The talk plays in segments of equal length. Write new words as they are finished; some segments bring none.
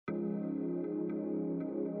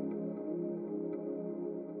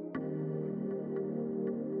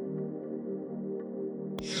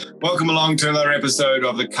Welcome along to another episode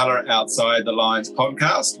of the Colour Outside the Lines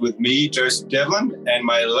podcast with me, Joseph Devlin, and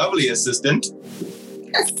my lovely assistant.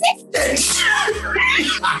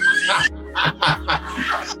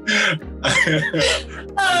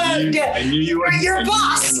 I knew you were your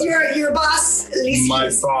boss. Your boss, Lisa.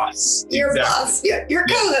 My boss. Your exactly. boss. Your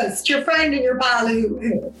co-host, your friend and your pal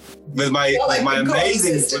who with my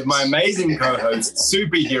amazing co-host,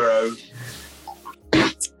 superhero.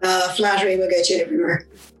 Flattery will get you everywhere.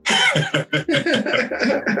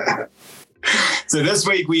 So this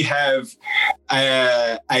week we have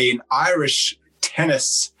an Irish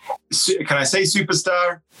tennis, can I say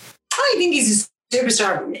superstar? I think he's a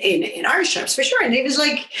superstar in Irish terms for sure. And he was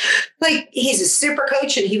like he's a super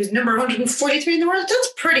coach and he was number 143 in the world.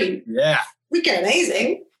 That's pretty freaking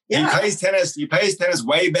amazing. Yeah. He plays tennis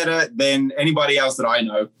way better than anybody else that I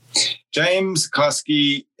know. James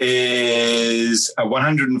Cluskey is a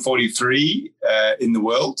 143 in the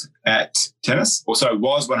world at tennis, or so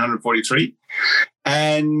was 143.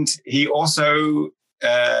 And he also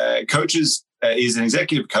coaches, is an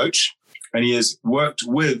executive coach, and he has worked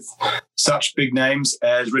with such big names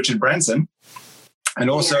as Richard Branson, and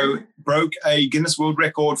also broke a Guinness World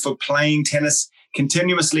Record for playing tennis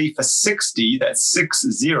continuously for 60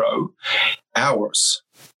 hours.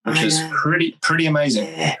 Which is pretty amazing.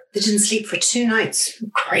 Yeah. They didn't sleep for 2 nights.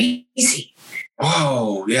 Crazy.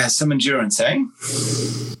 Oh, yeah. Some endurance, eh?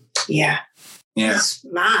 Yeah. Yeah. It's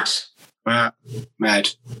mad. Mad.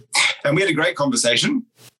 And we had a great conversation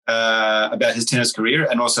about his tennis career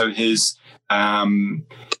and also his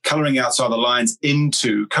colouring outside the lines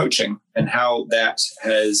into coaching and how that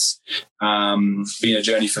has been a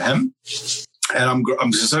journey for him. And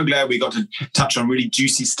I'm so glad we got to touch on really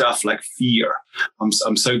juicy stuff like fear.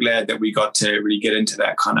 I'm so glad that we got to really get into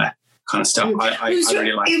that kind of stuff. I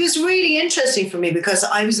really like it. It was really interesting for me because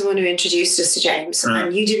I was the one who introduced us to James,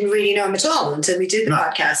 and you didn't really know him at all until we did the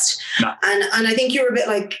podcast. No. And I think you were a bit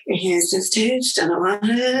like, here's this dude, don't know what.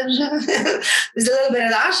 There's a little bit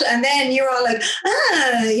of that, and then you were all like,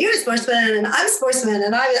 you're a sportsman, and I'm a sportsman,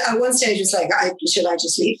 and I at one stage was like, should I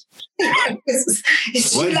just leave?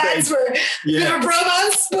 His two lads were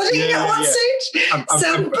bromance budding at one stage. But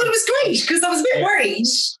it was great because I was a bit worried,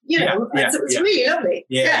 it was really lovely.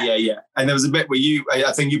 Yeah. And there was a bit where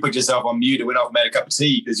I think you put yourself on mute and went off and made a cup of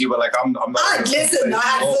tea because you were like, I'm not. Listen, I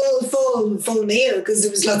had full meal because there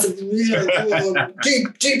was lots of deep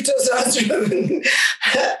testosterone.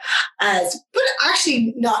 But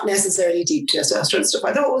actually not necessarily deep testosterone stuff.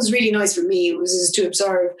 I thought what was really nice for me was to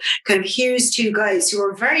observe kind of here's two guys who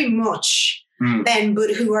are very much men, but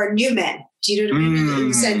who are new men. Do you know what I mean? In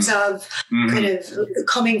the sense of kind of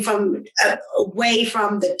coming from away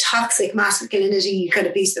from the toxic masculinity kind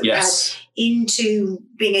of piece that we had into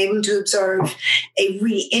being able to observe a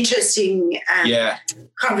really interesting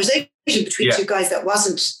conversation between two guys that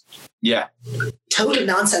wasn't total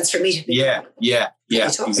nonsense for me to be. Yeah,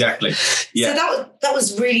 exactly. Yeah. So that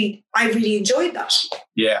was really, I really enjoyed that.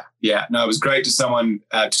 Yeah. No, it was great to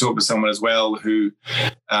talk to someone as well who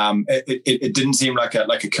it didn't seem like a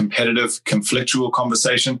competitive, conflictual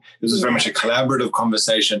conversation. This was very much a collaborative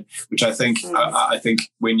conversation, which I think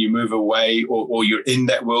when you move away or you're in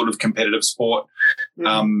that world of competitive sport,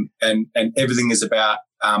 and everything is about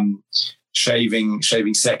shaving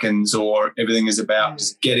seconds, or everything is about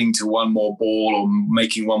just getting to one more ball or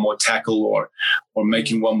making one more tackle or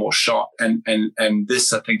making one more shot. And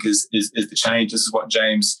this, I think, is the change. This is what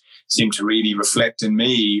James seemed to really reflect in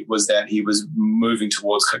me, was that he was moving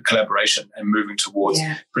towards collaboration and moving towards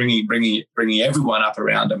bringing everyone up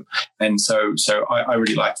around him. And so I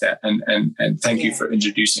really like that. And thank you for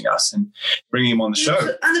introducing us and bringing him on the show.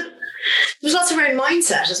 And there's lots around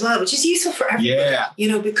mindset as well, which is useful for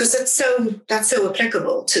everybody, because that's so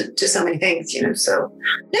applicable to so many things, So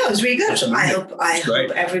no, it was really good. Absolutely. I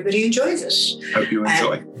hope everybody enjoys it. Hope you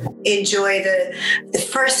enjoy. Enjoy the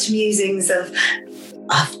first musings of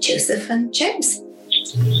Joseph and James.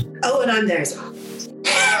 Oh, and I'm there as well.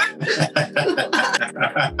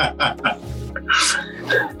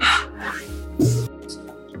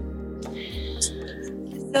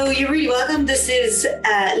 So you're really welcome. This is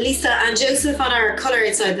Lisa and Joseph on our Colour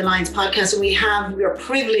Outside the Lines podcast, and we are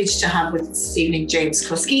privileged to have with us this evening James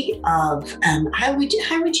Cluskey of how would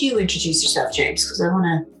you introduce yourself, James? Because I don't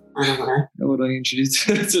want to. How would I introduce?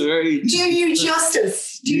 It's a very. Do you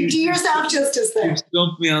justice? Do yourself justice there? You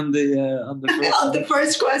stumped me on the first on the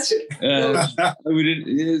first question.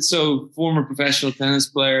 So former professional tennis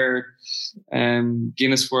player,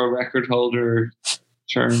 Guinness World Record holder,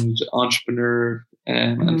 turned entrepreneur.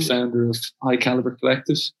 And founder of High Caliber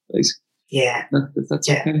Collective, basically. Yeah. That's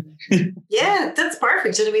Yeah. okay. Yeah, that's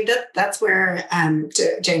perfect. And I mean, that's where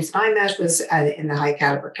James and I met, was in the High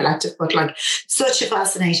Caliber Collective. But like, such a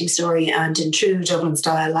fascinating story, and in true Dublin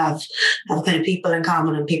style, have kind of people in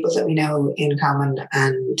common and people that we know in common,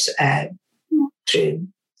 and through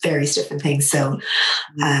various different things. So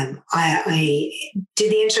I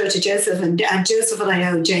did the intro to Joseph, and Joseph and I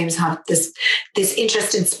know James have this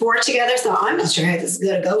interest in sport together. So I'm not sure how this is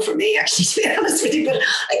going to go for me, actually, to be honest with you. But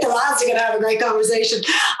like the lads are going to have a great conversation.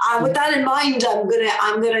 With that in mind, I'm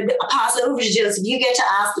gonna pass over to Joseph. You get to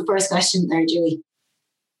ask the first question there, Julie.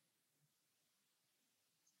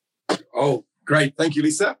 Oh, great! Thank you,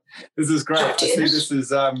 Lisa. This is great. I see this is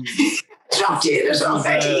dropped in it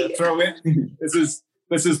already.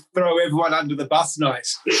 This is throw everyone under the bus night.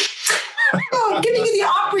 Oh, giving you the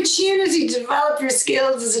opportunity to develop your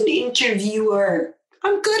skills as an interviewer.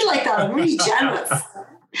 I'm good like that. I'm really generous.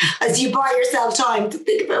 As you buy yourself time to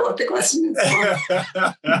think about what the question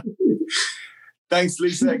is. Thanks,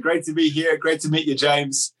 Lisa. Great to be here. Great to meet you,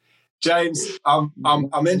 James. James,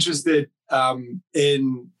 I'm interested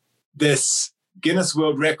in this Guinness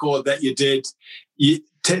World Record that you did.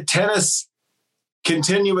 Tennis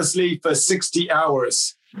continuously for 60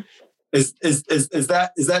 hours. Is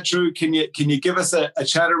that true? Can you give us a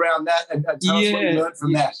chat around that and tell us what you learned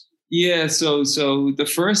from that? Yeah. So the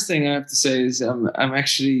first thing I have to say is I'm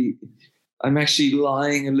actually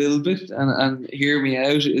lying a little bit, and hear me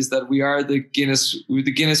out, is that we are the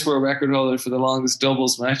Guinness World Record holder for the longest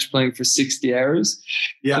doubles match, playing for 60 hours.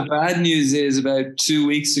 Yeah. The bad news is about 2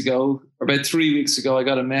 weeks ago, or about 3 weeks ago, I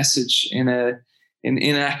got a message in an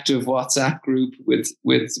inactive WhatsApp group with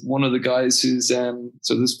one of the guys who's so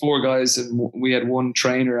there's 4 guys, and we had one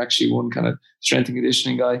trainer, actually one kind of strength and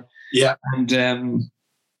conditioning guy. Yeah. And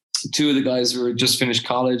 2 of the guys were just finished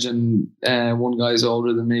college, and one guy's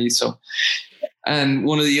older than me. So, and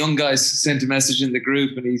one of the young guys sent a message in the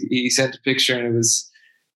group, and he sent a picture, and it was,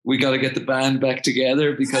 we got to get the band back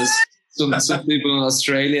together because some people in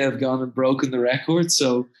Australia have gone and broken the record.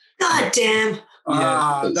 So, God damn.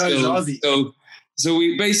 Yeah. That is Aussie. So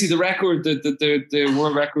we basically, the record, the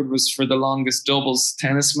world record was for the longest doubles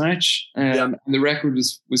tennis match. And the record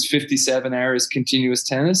was 57 hours continuous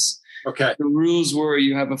tennis. Okay. The rules were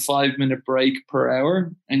you have a 5-minute break per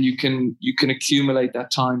hour, and you can accumulate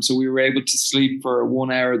that time. So we were able to sleep for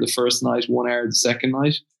 1 hour the first night, 1 hour the second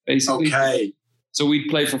night, basically. Okay. So we'd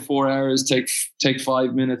play for 4 hours, take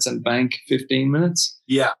 5 minutes, and bank 15 minutes.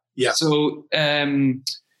 Yeah. Yeah. So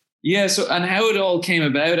so, and how it all came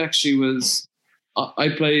about actually was, I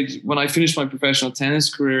played, when I finished my professional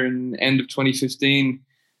tennis career in end of 2015,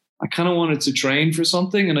 I kind of wanted to train for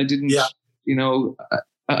something, and I didn't,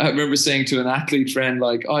 I remember saying to an athlete friend,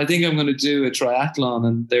 like, oh, I think I'm going to do a triathlon.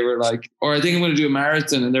 And they were like, or I think I'm going to do a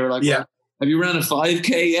marathon. And they were like, well, have you run a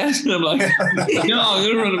 5K yet? And I'm like, no, I'm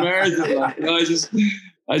going to run a marathon. Like,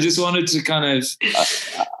 I just wanted to kind of,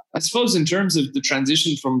 I suppose in terms of the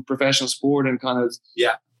transition from professional sport and kind of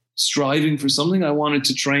striving for something, I wanted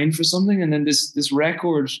to train for something. And then this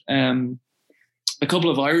record, a couple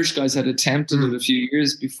of Irish guys had attempted it a few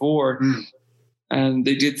years before. And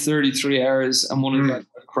they did 33 hours, and one of them got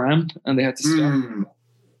a cramp, and they had to stop.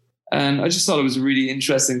 And I just thought it was a really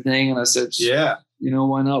interesting thing. And I said,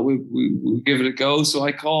 why not? We'll give it a go. So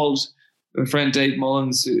I called a friend, Dave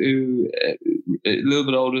Mullins, who a little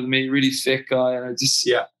bit older than me, really fit guy. And I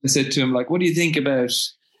said to him, like, what do you think about,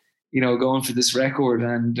 going for this record?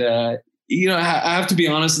 And, I have to be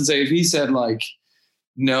honest and say, if he said like,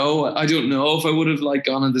 no, I don't know if I would have like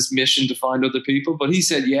gone on this mission to find other people, but he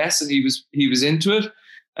said yes, and he was into it.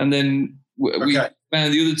 And then we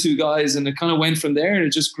found the other 2 guys, and it kind of went from there, and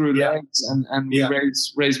it just grew legs, and we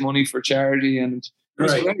raised money for charity, and it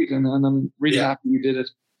was great. And I'm really happy we did it.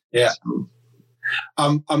 Yeah. So.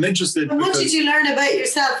 I'm interested. And what did you learn about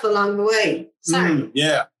yourself along the way? Sorry.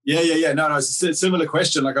 Yeah. No, it's a similar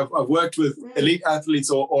question. Like I've worked with elite athletes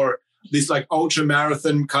or this like ultra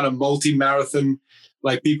marathon, kind of multi-marathon,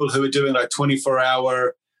 like people who are doing like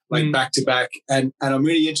 24-hour, like back to back. And I'm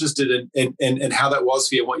really interested in how that was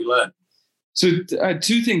for you and what you learned. So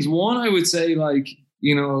 2 things. One, I would say, like,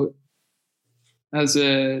 as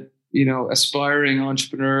a, aspiring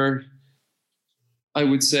entrepreneur, I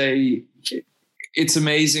would say it's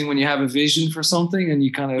amazing when you have a vision for something and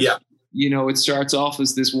you kind of, it starts off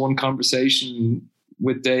as this one conversation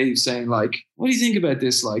with Dave saying like, what do you think about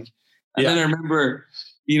this? Like, and then I remember,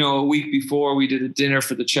 a week before we did a dinner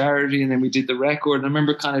for the charity, and then we did the record. And I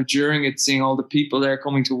remember kind of during it, seeing all the people there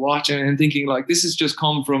coming to watch it and thinking like, this has just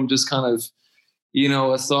come from just kind of,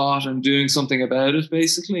 a thought and doing something about it,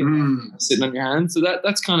 basically, sitting on your hands. So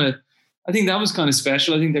that's kind of I think that was kind of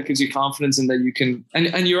special. I think that gives you confidence in that you can,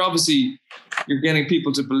 and you're obviously, you're getting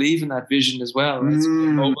people to believe in that vision as well, right? So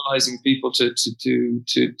you're mobilizing people to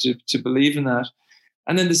believe in that.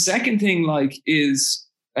 And then the second thing, like, is,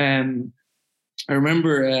 I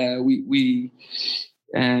remember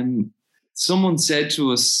someone said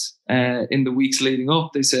to us in the weeks leading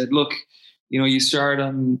up, they said, look, you know, you start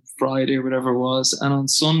on Friday or whatever it was, and on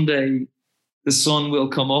Sunday, the sun will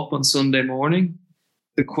come up on Sunday morning.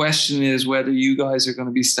 The question is whether you guys are going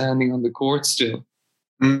to be standing on the court still.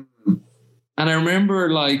 And I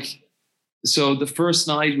remember, like, so the first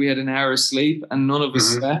night we had an hour of sleep and none of us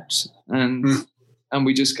slept. And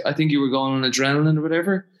we just, I think you were going on adrenaline or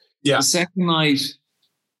whatever. Yeah. The second night,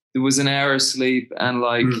 there was an hour of sleep, and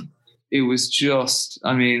like, it was just,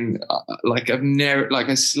 I mean, like I've never, like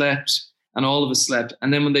I slept and all of us slept.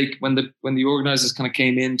 And then when the organizers kind of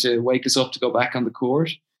came in to wake us up to go back on the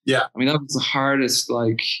court. Yeah. I mean, that was the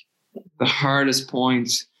hardest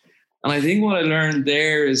point. And I think what I learned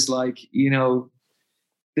there is, like, you know,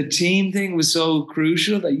 the team thing was so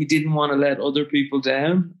crucial that you didn't want to let other people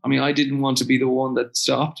down. I mean, I didn't want to be the one that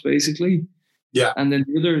stopped, basically. Yeah. And then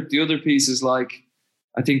the other piece is, like,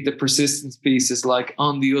 I think the persistence piece is, like,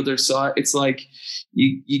 on the other side. It's like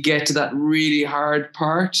you get to that really hard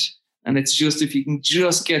part, and it's just, if you can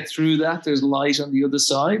just get through that, there's light on the other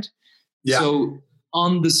side. Yeah. So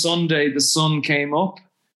on the Sunday, the sun came up.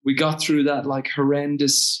 We got through that, like,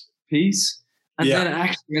 horrendous piece. And then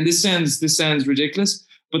actually, and this sounds ridiculous,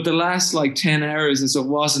 but the last, like, 10 hours it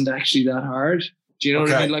wasn't actually that hard. Do you know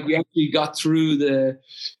what I mean? Like, we actually got through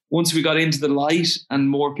once we got into the light and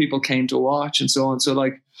more people came to watch and so on. So,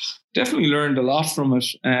 like, definitely learned a lot from it.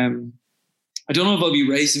 I don't know if I'll be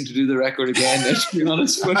racing to do the record again, to be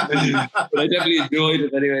honest, but I definitely enjoyed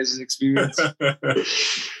it anyways, as an experience.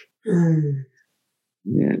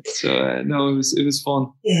 Yeah, so no, it was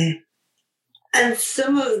fun. Yeah, and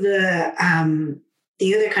some of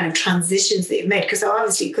the other kind of transitions that you've made, because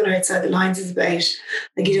obviously Colour Outside the Lines is about,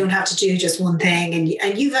 like, you don't have to do just one thing,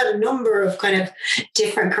 and you've had a number of kind of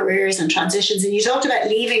different careers and transitions, and you talked about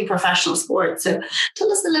leaving professional sports. So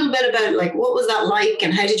tell us a little bit about, like, what was that like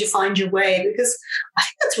and how did you find your way? Because I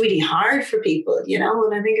think that's really hard for people, you know,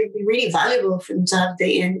 and I think it'd be really valuable for them to have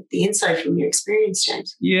the insight from your experience,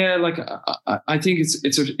 James. Yeah, like I think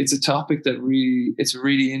it's a topic that it's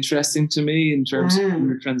really interesting to me in terms of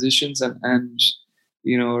career transitions and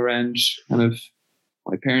you know, around kind of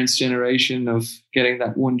my parents' generation of getting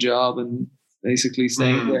that one job and basically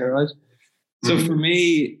staying there, right? So for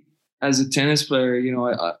me, as a tennis player, you know,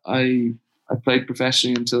 I played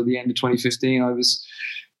professionally until the end of 2015. I was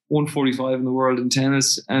 145 in the world in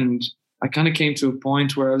tennis, and I kind of came to a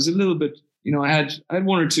point where I was a little bit, you know, I had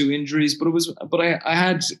one or two injuries, but I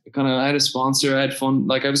had a sponsor, I had fun,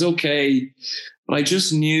 like, I was okay, but I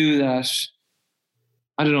just knew that,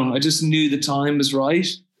 I don't know, I just knew the time was right.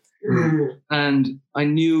 And I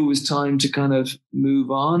knew it was time to kind of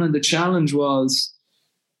move on. And the challenge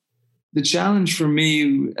for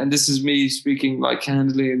me, and this is me speaking, like,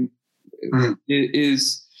 candidly,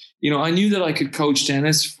 is, you know, I knew that I could coach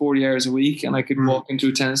tennis 40 hours a week, and I could walk into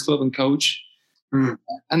a tennis club and coach. And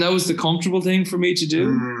that was the comfortable thing for me to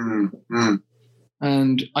do.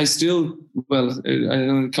 And I still, well, I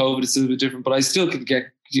know in COVID it's a little bit different, but I still could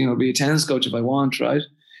get, you know, be a tennis coach if I want, right?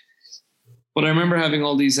 But I remember having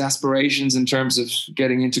all these aspirations in terms of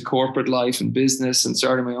getting into corporate life and business and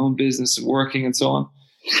starting my own business and working and so on.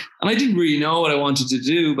 And I didn't really know what I wanted to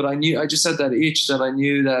do, but I just had that itch that I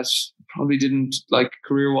knew that probably didn't, like,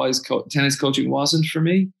 career-wise, tennis coaching wasn't for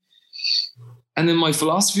me. And then my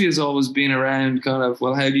philosophy has always been around kind of,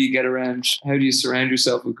 well, how do you surround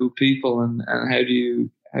yourself with good people, and how do you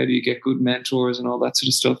get good mentors and all that sort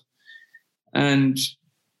of stuff. And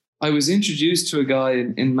I was introduced to a guy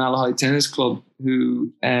in Malahide Tennis Club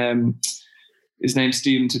who, his name's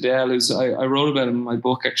Stephen Tedell, I wrote about him in my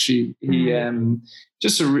book, actually. He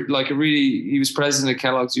he was president of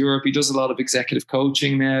Kellogg's Europe. He does a lot of executive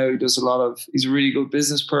coaching now. He's a really good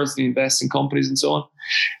business person. He invests in companies and so on.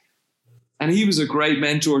 And he was a great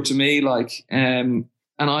mentor to me, like, and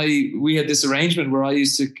we had this arrangement where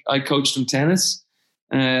I coached him tennis,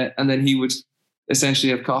 and then he would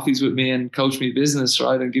essentially have coffees with me and coach me business,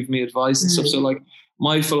 right, and give me advice and stuff. So, like,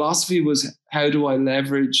 my philosophy was, how do I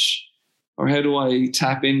leverage, or how do I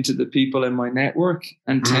tap into the people in my network?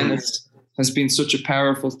 And tennis has been such a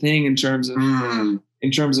powerful thing in terms of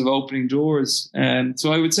opening doors. And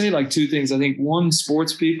so I would say, like, two things. I think, one,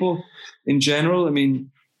 sports people in general. I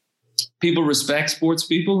mean, people respect sports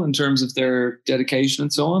people in terms of their dedication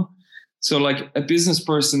and so on. So, like, a business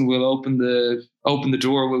person will open the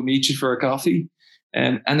door, will meet you for a coffee.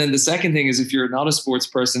 And then the second thing is, if you're not a sports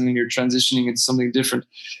person and you're transitioning into something different,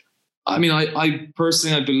 I mean, I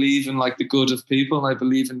personally, I believe in like the good of people, and I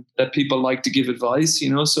believe in that people like to give advice,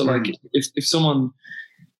 so like if someone,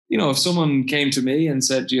 if someone came to me and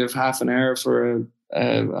said, do you have half an hour for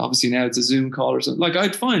obviously now it's a Zoom call or something, like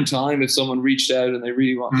I'd find time if someone reached out and they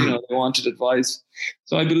really want, they wanted advice.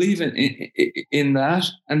 So I believe in that.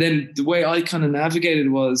 And then the way I kind of navigated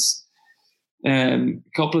was a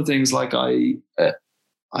couple of things. Like I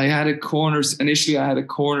had initially I had a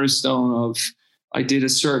cornerstone of, I did a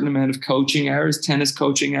certain amount of coaching hours, tennis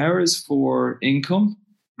coaching hours for income.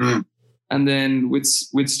 And then with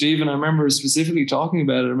Stephen, I remember specifically talking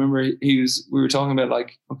about it. I remember we were talking about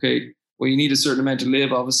like, okay, well, you need a certain amount to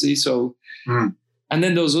live, obviously. So, and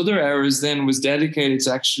then those other hours then was dedicated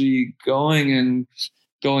to actually going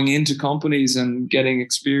into companies and getting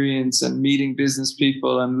experience and meeting business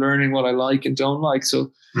people and learning what I like and don't like.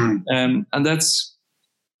 So, and that's,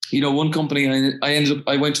 one company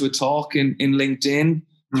I went to a talk in LinkedIn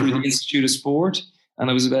through the Institute of Sport, and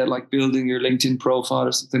it was about like building your LinkedIn profile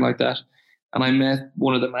or something like that. And I met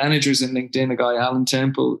one of the managers in LinkedIn, a guy, Alan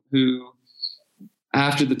Temple, who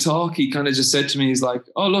after the talk, he kind of just said to me, he's like,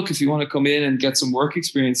 oh, look, if you want to come in and get some work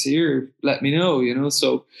experience here, let me know,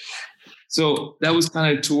 So that was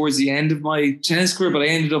kind of towards the end of my tennis career, but I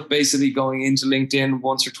ended up basically going into LinkedIn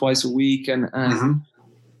once or twice a week. And I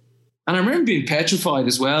remember being petrified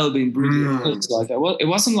as well, being brutally honest. Like it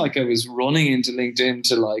wasn't like I was running into LinkedIn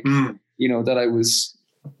to like, that I was,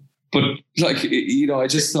 but like, I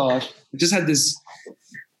just thought, I just had this,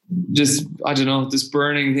 I don't know, this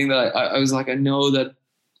burning thing that I was like, I know that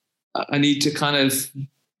I need to kind of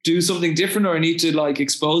do something different, or I need to like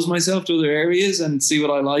expose myself to other areas and see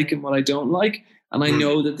what I like and what I don't like. And I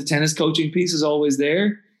know that the tennis coaching piece is always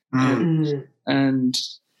there. And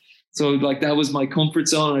so like, that was my comfort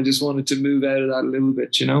zone. I just wanted to move out of that a little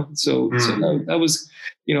bit, so that was,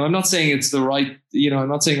 I'm not saying it's the right, I'm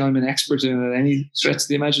not saying I'm an expert in it at any stretch of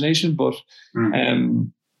the imagination, but,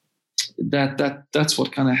 that's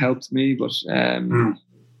what kind of helped me. But, and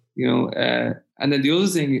then the other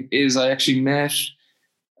thing is I actually met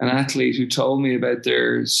an athlete who told me about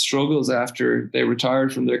their struggles after they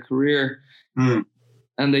retired from their career.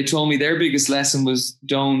 And they told me their biggest lesson was,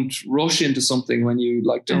 don't rush into something when you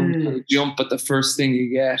like, don't kind of jump at the first thing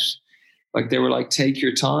you get. Like they were like, take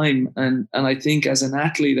your time. And I think as an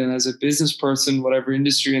athlete and as a business person, whatever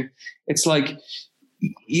industry, and it's like,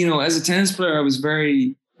 as a tennis player,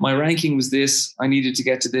 my ranking was this, I needed to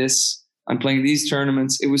get to this. I'm playing these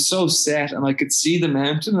tournaments. It was so set, and I could see the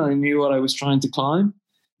mountain and I knew what I was trying to climb.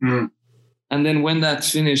 And then when that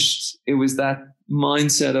finished, it was that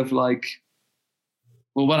mindset of like,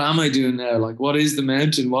 well, what am I doing now? Like, what is the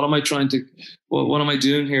mountain? What am I what am I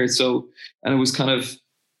doing here? So, and it was kind of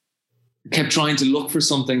kept trying to look for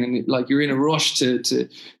something, and like, you're in a rush to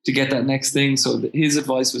get that next thing. So his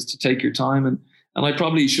advice was to take your time, and I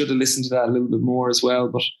probably should have listened to that a little bit more as well.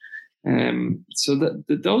 But so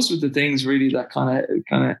those were the things really that kind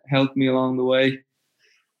of helped me along the way.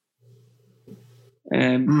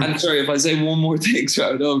 And sorry if I say one more thing, so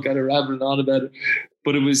I know I'm kind of rambling on about it.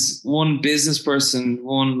 But it was one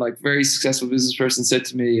like very successful business person said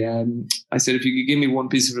to me, I said, if you could give me one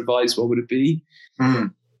piece of advice, what would it be?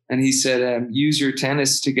 And he said, use your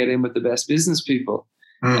tennis to get in with the best business people.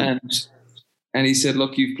 And he said,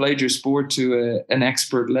 look, you've played your sport to an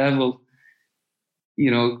expert level.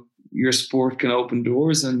 Your sport can open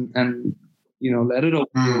doors and let it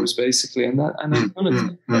open doors basically. And I kind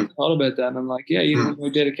of thought about that. And I'm like, my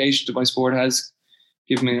dedication to my sport has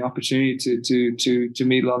given me an opportunity to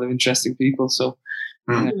meet a lot of interesting people. So,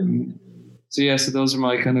 so those are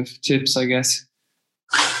my kind of tips, I guess.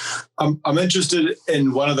 I'm interested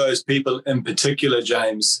in one of those people in particular,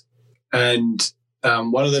 James, and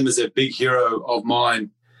one of them is a big hero of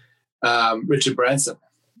mine, Richard Branson.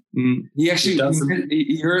 He actually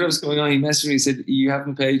he heard what was going on. He messaged me. He said, "You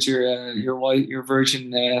haven't paid your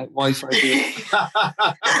Virgin Wi-Fi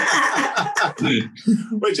bill,"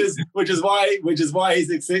 which is why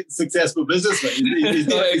he's a successful businessman.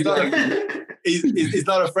 He's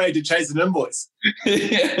not afraid to chase an invoice.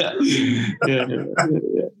 What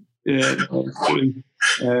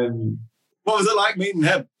was it like meeting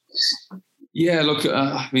him? Yeah, look,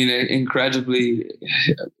 I mean,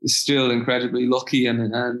 still incredibly lucky,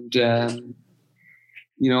 and I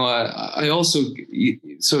also,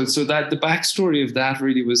 so that the backstory of that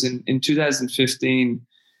really was in 2015.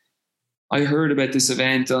 I heard about this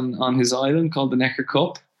event on his island called the Necker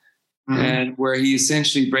Cup, and where he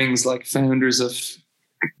essentially brings like founders of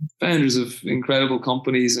incredible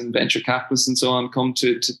companies and venture capitalists and so on come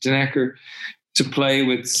to Necker to play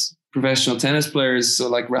with professional tennis players. So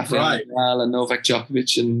like Rafael Nadal and Novak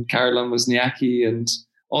Djokovic and Caroline Wozniacki and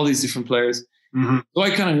all these different players. Mm-hmm. So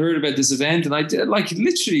I kind of heard about this event, and I did like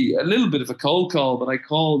literally a little bit of a cold call, but I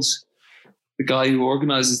called the guy who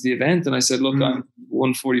organizes the event and I said, look, I'm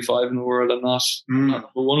 145 in the world. I'm not number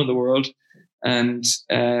one in the world. And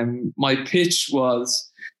my pitch was,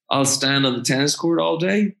 I'll stand on the tennis court all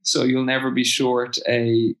day, so you'll never be short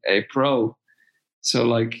a pro. So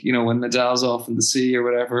like, you know, when Nadal's off in the sea or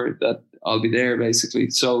whatever, that I'll be there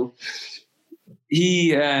basically. So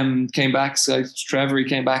he came back, so Trevor, he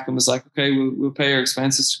came back and was like, okay, we'll pay your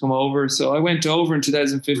expenses to come over. So I went over in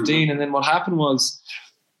 2015. And then what happened was,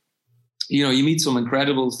 you know, you meet some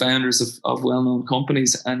incredible founders of well-known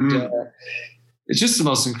companies, and it's just the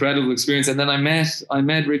most incredible experience. And then I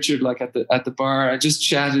met Richard like at the bar. I just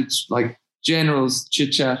chatted, like general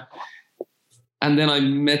chit chat. And then I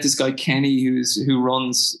met this guy Kenny, who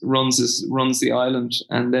runs the island.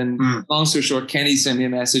 And then long story short, Kenny sent me a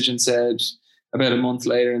message and said about a month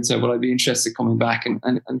later and said, "Well, I'd be interested coming back and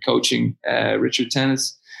coaching Richard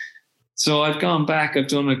tennis." So I've gone back.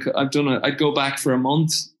 I'd go back for a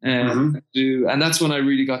month and that's when I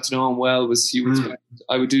really got to know him well.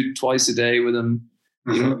 I would do twice a day with him,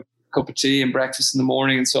 you know, a cup of tea and breakfast in the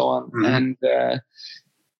morning and so on.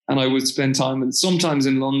 And I would spend time, and sometimes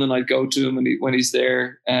in London I'd go to him when he's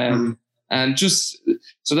there. And just,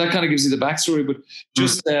 so that kind of gives you the backstory, but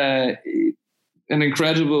just an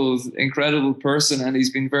incredible person. And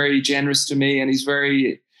he's been very generous to me, and he's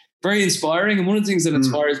very, very inspiring. And one of the things that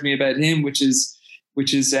inspires me about him, which is,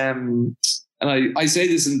 and I say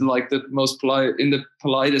this in like the most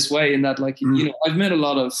politest way, in that, like, you know, I've met a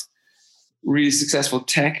lot of really successful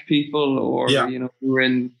tech people, or, you know, who are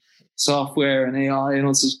in software and AI and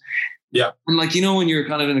all this. Yeah. And like, you know, when you're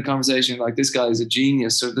kind of in a conversation, like, this guy is a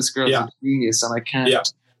genius, or this girl is a genius, and I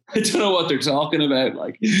don't know what they're talking about,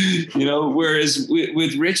 like, you know, whereas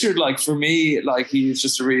with Richard, like, for me, like, he's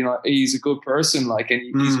just he's a good person, like, and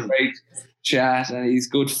he's great chat, and he's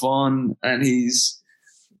good fun, and he's,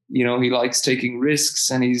 you know, he likes taking risks,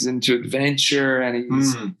 and he's into adventure, and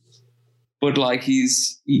he's, but like,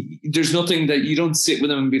 there's nothing that you don't sit with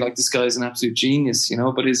him and be like, this guy's an absolute genius, you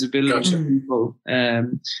know, but his ability to people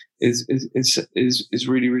is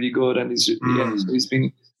really, really good. And he's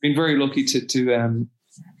been very lucky to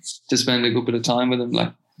spend a good bit of time with him,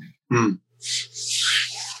 like. And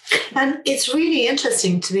it's really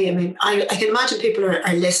interesting to me. I mean, I can imagine people are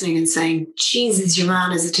listening and saying, Jesus, your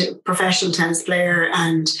man is a professional tennis player,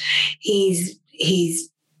 and he's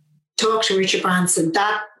talked to Richard Branson.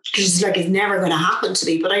 That just like is never going to happen to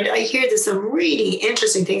me. But I hear there's some really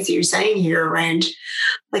interesting things that you're saying here around,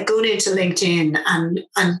 like, going into LinkedIn and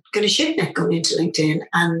going to shitneck going into LinkedIn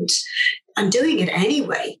and doing it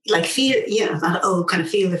anyway. Like, feel, you know, that kind of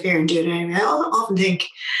feel the fear and do it anyway. I often think,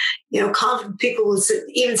 you know, confident people will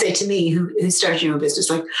even say to me who started your own business,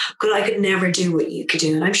 like, I could never do what you could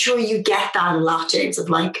do. And I'm sure you get that a lot, James, of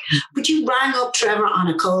like, but you rang up Trevor on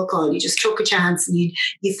a cold call. You just took a chance, and you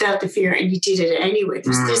felt the fear and you did it anyway.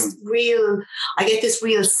 There's this real, I get this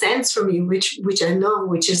real sense from you, which I love,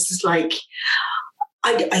 which is like,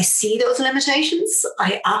 I see those limitations.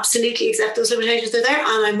 I absolutely accept those limitations. They're there.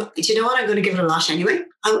 And do you know what? I'm going to give it a lot anyway.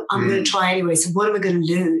 I'm going to try anyway. So what am I going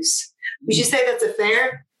to lose? Would you say that's a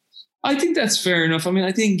fair? I think that's fair enough. I mean,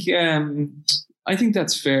 I think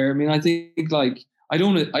that's fair. I mean, I think, like, I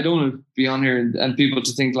don't want to be on here and people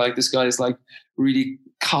to think like this guy is like really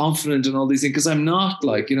confident and all these things, because I'm not,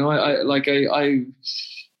 like, you know, I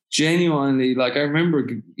genuinely, like, I remember,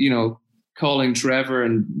 you know, calling Trevor,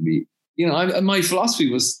 and, you know, my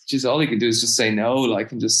philosophy was just, all he could do is just say no,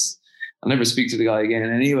 like, and just, I'll never speak to the guy again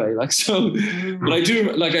anyway. Like, so, but I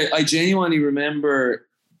do, like, I genuinely remember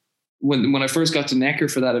when I first got to Necker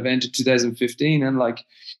for that event in 2015, and, like,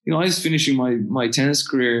 you know, I was finishing my tennis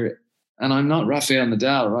career, and I'm not Rafael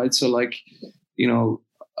Nadal, right? So, like, you know,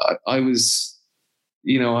 I was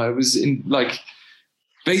in, like,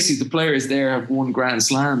 basically the players there have won Grand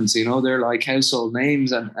Slams, you know, they're like household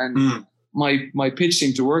names, and my pitch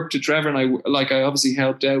seemed to work to Trevor, and I obviously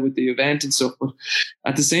helped out with the event and stuff, but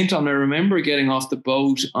at the same time, I remember getting off the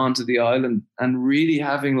boat onto the island and really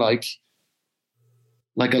having like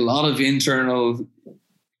a lot of internal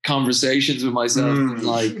conversations with myself,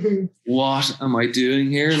 like, what am I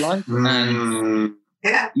doing here? Like, and,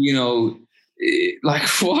 you know, like,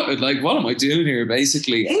 what am I doing here,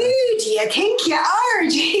 basically? Who do you think you are,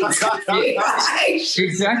 James?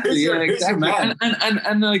 Exactly, yeah, exactly.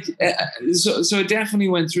 And like, so I definitely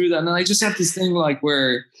went through that, and I just have this thing, like,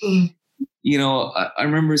 where, you know, I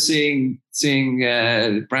remember seeing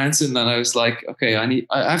Branson, and I was like, okay, I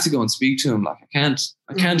have to go and speak to him. Like, I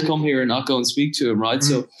can't come here and not go and speak to him, right?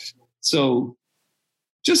 So So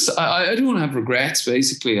just, I don't have regrets,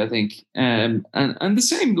 basically, I think. And the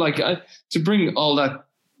same, like, to bring all that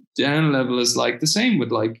down level is like the same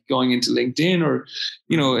with like going into LinkedIn or,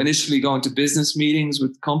 you know, initially going to business meetings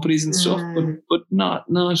with companies and stuff, but not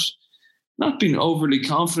being overly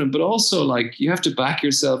confident, but also like you have to back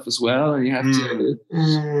yourself as well. And you have to,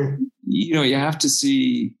 you know, you have to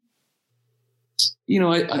see, you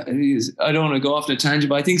know, I don't want to go off on a tangent,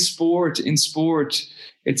 but I think in sport,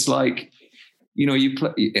 it's like, you know, you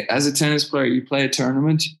play as a tennis player, you play a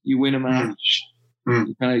tournament, you win a match,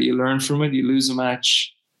 you learn from it, you lose a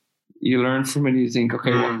match, you learn from it, you think,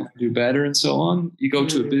 okay, what can I do better, and so on. You go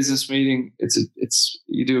to a business meeting,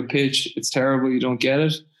 you do a pitch, it's terrible, you don't get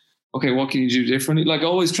it. Okay, what can you do differently? Like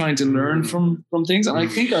always trying to learn from things, and I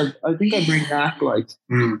think I bring that like.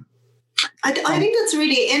 I think that's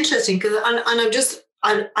really interesting because,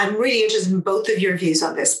 I'm really interested in both of your views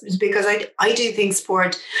on this, because I do think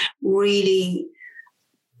sport really,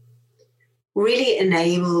 really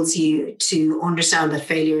enables you to understand that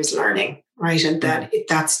failure is learning, right? And that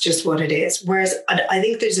that's just what it is. Whereas I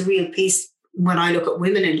think there's a real piece when I look at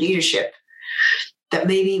women in leadership that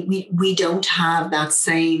maybe we don't have that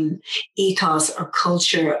same ethos or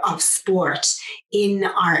culture of sport in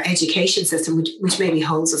our education system, which maybe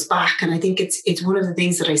holds us back. And I think it's one of the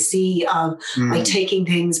things that I see of like taking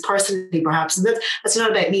things personally, perhaps. And that's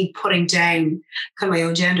not about me putting down kind of my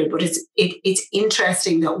own gender, but it's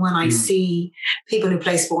interesting that when I see people who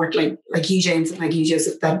play sport like you, James, and like you,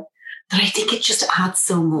 Joseph, that I think it just adds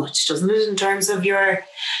so much, doesn't it, in terms of your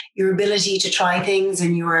ability to try things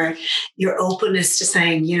and your openness to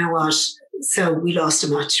saying, you know what, so we lost a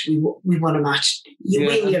match, we won a match. You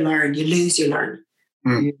win, you learn. You lose, you learn.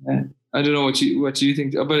 Yeah. I don't know what you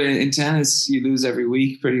think, but in tennis you lose every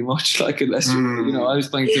week pretty much. Like unless you know, I was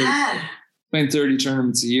playing 30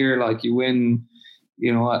 tournaments a year. Like you win.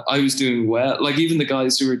 You know, I was doing well. Like even the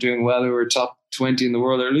guys who were doing well, who were top 20 in the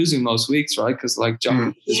world, are losing most weeks, right? Because like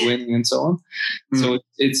John is winning and so on. So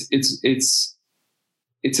it's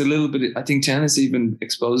a little bit. I think tennis even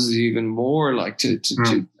exposes you even more, like to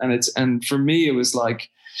and for me it was like,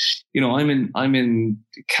 you know, I'm in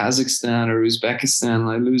Kazakhstan or Uzbekistan and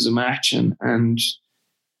I lose a match and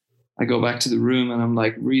I go back to the room and I'm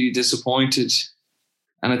like really disappointed,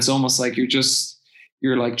 and it's almost like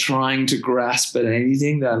you're like trying to grasp at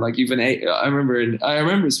anything that like even I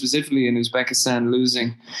remember specifically in Uzbekistan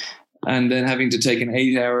losing and then having to take an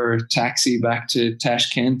 8-hour taxi back to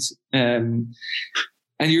Tashkent. And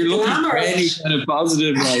you're looking for any kind of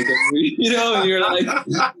positive, like, you know, and you're like,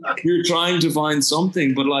 you're trying to find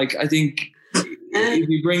something. But like, I think if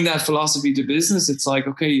you bring that philosophy to business, it's like,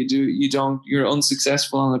 okay, you're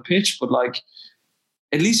unsuccessful on a pitch, but like,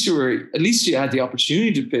 at least you had the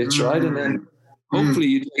opportunity to pitch, right? And then hopefully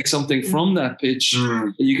you take something from that pitch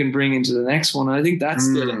that you can bring into the next one. And I think that's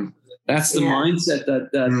the mindset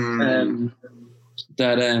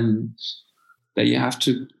that you have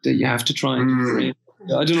to try and bring.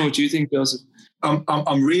 I don't know what you think, Joseph.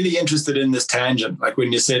 I'm really interested in this tangent. Like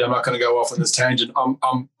when you said I'm not going to go off on this tangent,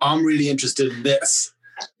 I'm really interested in this.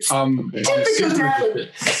 Typical tangent.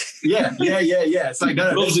 Yeah. It's like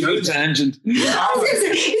no, loves a good tangent. He's not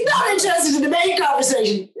interested in the main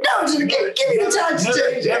conversation. No, just give me the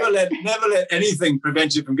tangent. Never let anything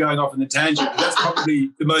prevent you from going off on the tangent. That's probably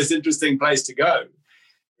the most interesting place to go.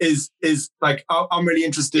 Is like I'm really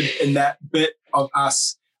interested in that bit of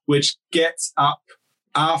us which gets up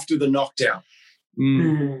after the knockdown.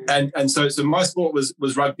 And so my sport was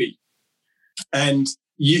rugby, and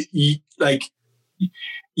you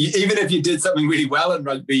even if you did something really well in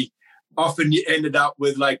rugby, often you ended up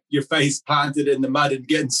with like your face planted in the mud and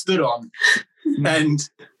getting stood on. And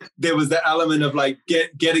there was the element of like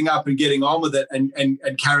getting up and getting on with it and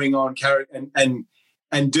carrying on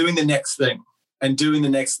and doing the next thing and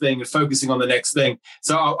focusing on the next thing.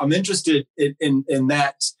 So I'm interested in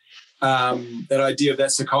that idea of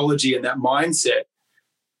that psychology and that mindset.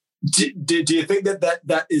 Do you think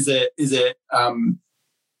that is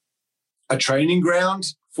a training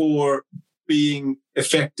ground for being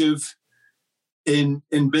effective in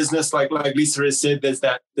business? Like Lisa has said, there's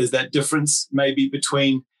that difference maybe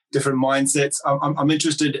between different mindsets. I'm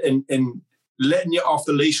interested in letting you off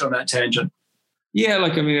the leash on that tangent. Yeah,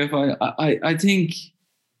 like I mean, if I think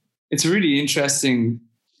it's a really interesting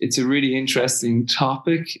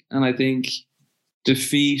topic, and I think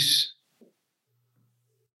defeat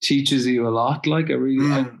teaches you a lot. Like I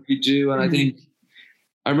really do, and I think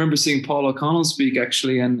I remember seeing Paul O'Connell speak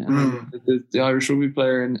actually, and the Irish rugby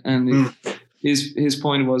player, and his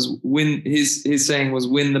point was win. His saying was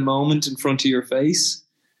win the moment in front of your face.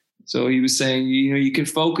 So he was saying, you can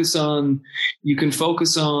focus on,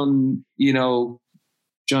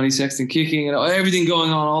 Johnny Sexton kicking and everything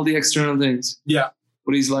going on, all the external things. Yeah.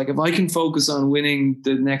 But he's like, if I can focus on winning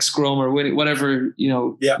the next scrum or winning whatever,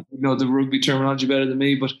 the rugby terminology better than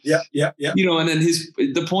me, but yeah. And then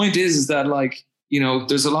the point is that like,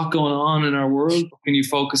 there's a lot going on in our world. Can you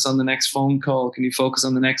focus on the next phone call? Can you focus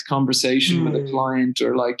on the next conversation with a client,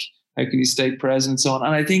 or like, how can you stay present and so on?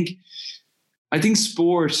 And I think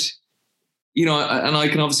sport, and I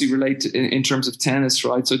can obviously relate to in terms of tennis,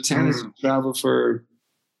 right? So tennis travel for,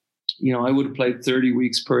 I would have played 30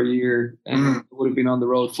 weeks per year and would have been on the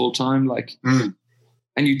road full time. Like,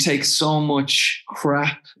 and you take so much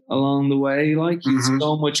crap along the way. Like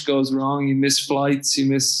so much goes wrong. You miss flights, you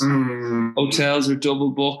miss hotels are double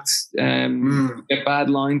booked. You get bad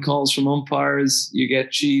line calls from umpires. You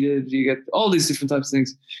get cheated. You get all these different types of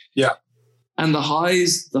things. Yeah. And the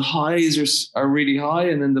highs are really high,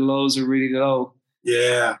 and then the lows are really low.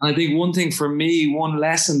 Yeah. And I think one thing for me, one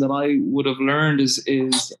lesson that I would have learned is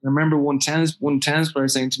I remember one tennis player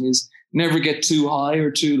saying to me is never get too high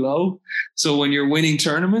or too low. So when you're winning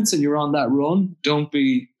tournaments and you're on that run, don't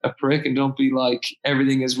be a prick and don't be like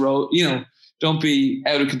everything is don't be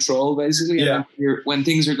out of control basically. Yeah. And when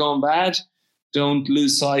things are going bad, don't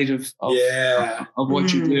lose sight of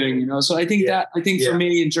what you're doing, So I think for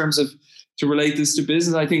me, in terms of to relate this to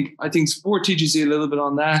business, I think sport teaches you a little bit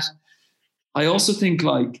on that. I also think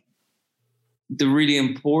like the really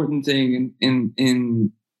important thing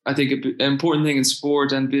in I think an important thing in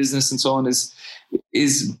sport and business and so on is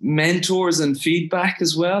mentors and feedback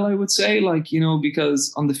as well. I would say, like,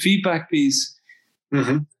 because on the feedback piece,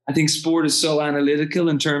 I think sport is so analytical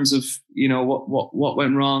in terms of, what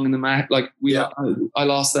went wrong in the match. Like I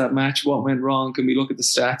lost that match. What went wrong? Can we look at the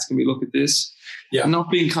stats? Can we look at this? Yeah. And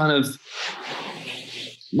not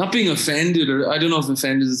being offended, or I don't know if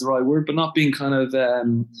offended is the right word, but not being kind of,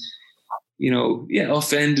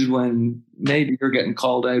 offended when maybe you're getting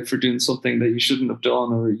called out for doing something that you shouldn't have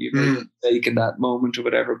done, or you made a mistake in that moment or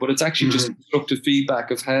whatever. But it's actually just constructive feedback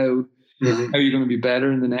of how you're going to be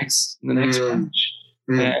better in the next match.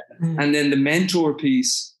 And then the mentor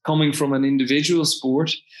piece coming from an individual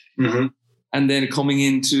sport, and then coming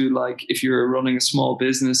into, like, if you're running a small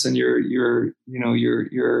business and you're on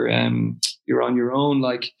your own,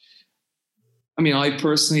 like, I mean, I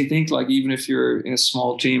personally think, like, even if you're in a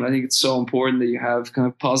small team, I think it's so important that you have kind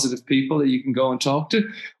of positive people that you can go and talk to,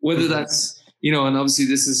 whether that's, and obviously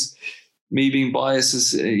this is me being biased,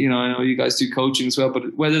 as I know you guys do coaching as well,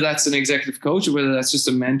 but whether that's an executive coach or whether that's just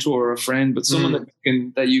a mentor or a friend, but someone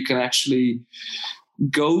that you can actually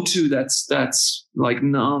go to that's like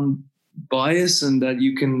non-biased, and that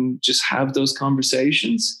you can just have those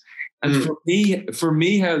conversations. And for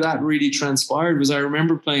me, how that really transpired was, I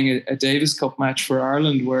remember playing a Davis Cup match for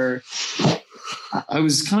Ireland where I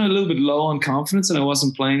was kind of a little bit low on confidence and I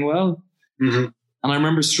wasn't playing well. And I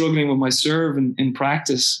remember struggling with my serve in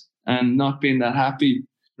practice and not being that happy.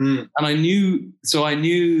 And I knew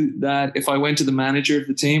that if I went to the manager of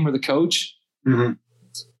the team or the coach,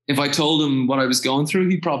 if I told him what I was going through,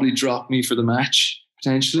 he'd probably drop me for the match,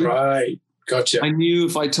 potentially. Right. Gotcha. I knew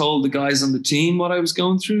if I told the guys on the team what I was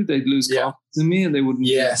going through, they'd lose confidence in me and they wouldn't.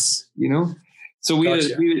 Yes. So we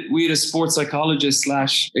had a sports psychologist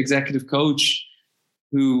 / executive coach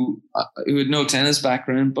who had no tennis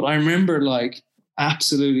background, but I remember, like,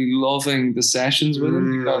 absolutely loving the sessions with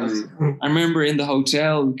him, because I remember in the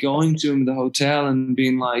hotel, going to him in the hotel and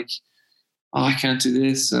being like, oh, I can't do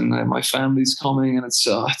this, and my family's coming, and it's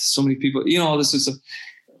so many people, all this sort of stuff.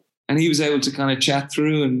 And he was able to kind of chat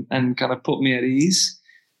through and kind of put me at ease.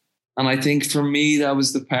 And I think for me, that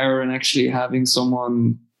was the power in actually having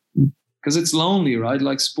someone, because it's lonely, right?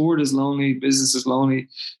 Like, sport is lonely, business is lonely.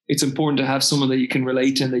 It's important to have someone that you can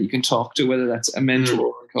relate to and that you can talk to, whether that's a mentor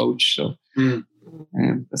or a coach. So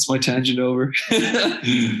that's my tangent over.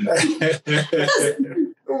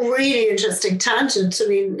 Really interesting tangent. I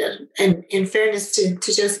mean, and in fairness to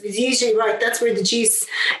Joseph, he's usually right. That's where the juice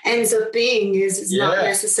ends up being, is not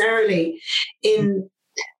necessarily in,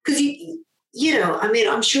 because I mean,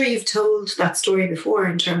 I'm sure you've told that story before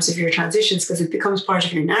in terms of your transitions, because it becomes part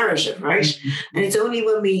of your narrative, right? And it's only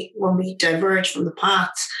when we diverge from the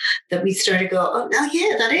path that we start to go, oh, now,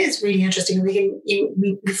 that is really interesting. We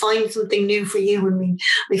find something new for you, and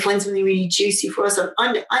we find something really juicy for us.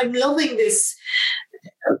 I'm loving this.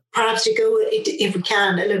 Perhaps to go, if we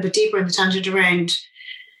can, a little bit deeper in the tangent around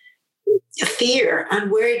fear, and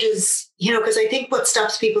where does, because I think what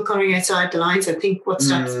stops people coming outside the lines, I think what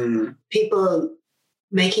stops people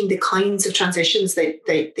making the kinds of transitions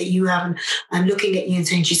that you have, and looking at you and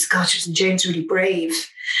saying, geez, gosh, isn't James really brave?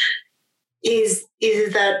 is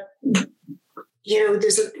that,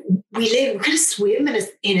 we kind of swim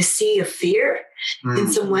in a sea of fear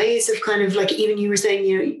in some ways, of kind of like, even you were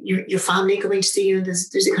saying, your family coming to see you, and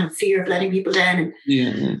there's a kind of fear of letting people down.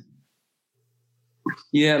 And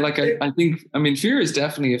like I think, fear has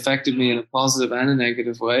definitely affected me in a positive and a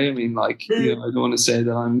negative way. I mean, like, I don't want to say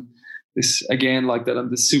that I'm this, again, like that I'm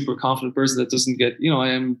this super confident person that doesn't get,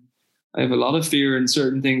 I have a lot of fear in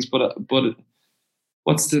certain things, but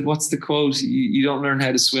what's the quote? You don't learn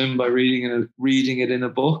how to swim by reading it in a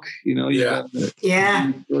book. You got to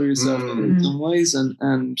throw yourself in some ways, and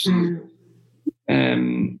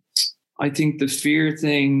I think the fear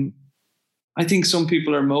thing. I think some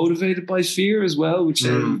people are motivated by fear as well, which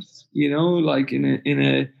like in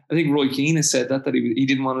a. I think Roy Keane has said that he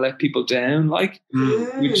didn't want to let people down, like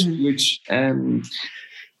which I don't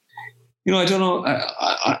know.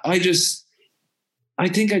 I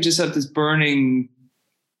think I just have this burning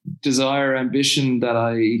desire, ambition that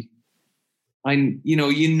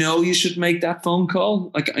you should make that phone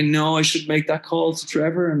call. Like, I know I should make that call to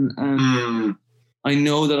Trevor, and I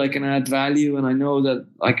know that I can add value, and I know that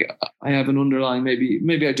like I have an underlying,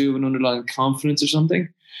 maybe I do have an underlying confidence or something,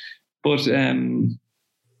 but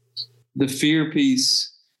the fear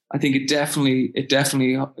piece, I think it definitely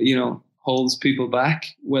holds people back,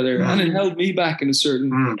 and it held me back in a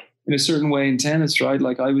certain way in tennis, right?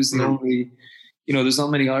 Like, I was the only, there's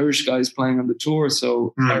not many Irish guys playing on the tour.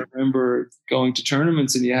 So I remember going to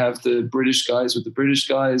tournaments, and you have the British guys with the British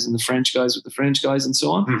guys and the French guys with the French guys and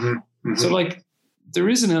so on. So like, there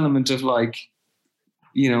is an element of like,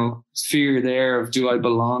 fear there of, do I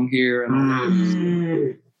belong here?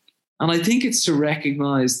 And I think it's to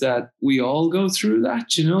recognize that we all go through that,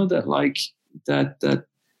 that like that,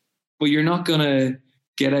 but you're not going to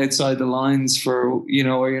get outside the lines for, or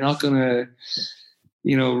you're not going to,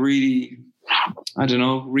 really, I don't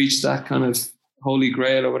know, reach that kind of holy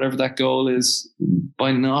grail or whatever that goal is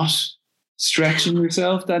by not stretching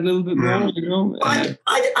yourself that little bit more, I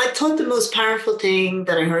thought the most powerful thing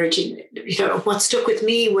that I heard what stuck with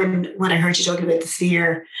me when I heard you talking about the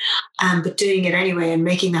fear, but doing it anyway and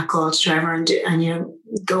making that call to Trevor and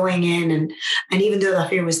going in and even though that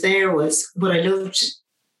fear was there, was what I loved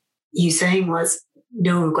you saying was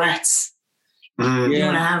no regrets. You want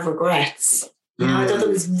to have regrets. I thought that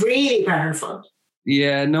was really powerful.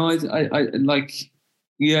 Yeah, no, I like,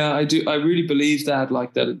 yeah, I do. I really believe that,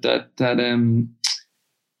 like that,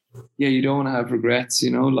 you don't want to have regrets,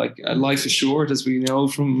 like life is short, as we know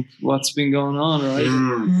from what's been going on, right?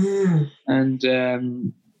 And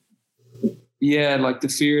like the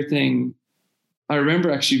fear thing. I remember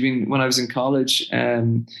actually when I was in college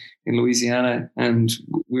in Louisiana, and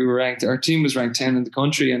we were ranked. Our team was ranked 10 in the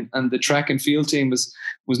country, and the track and field team was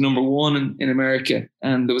number 1 in America.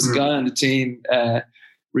 And there was a guy on the team,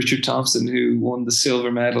 Richard Thompson, who won the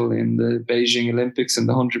silver medal in the Beijing Olympics in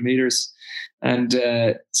the 100 meters. And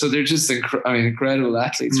so they're just incredible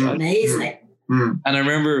athletes, right? Amazing. And I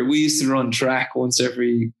remember we used to run track once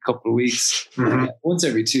every couple of weeks, once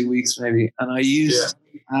every 2 weeks maybe. And I used to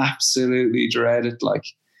absolutely dread it, like,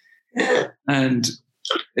 and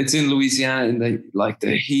it's in Louisiana in the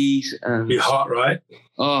heat and be hot, right?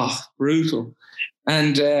 Oh, brutal.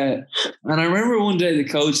 And I remember one day the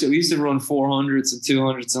coach that we used to run 400s and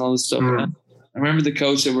 200s and all this stuff. And I remember the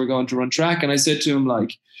coach that we're going to run track, and I said to him,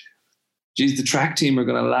 like, geez, the track team are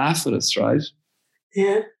going to laugh at us, right?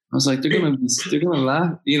 Yeah. I was like, they're going to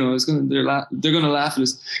laugh, they're going to laugh at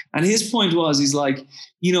us. And his point was, he's like,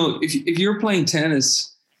 if you're playing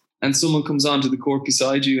tennis and someone comes onto the court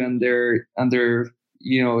beside you and they're a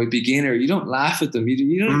beginner, you don't laugh at them.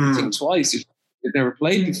 You don't even think twice. You've never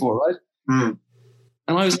played before, right?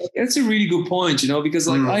 And I was like, that's a really good point, because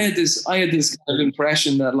like I had this kind of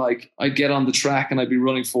impression that like I'd get on the track and I'd be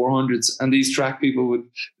running 400s, and these track people would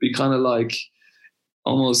be kind of like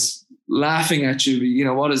almost laughing at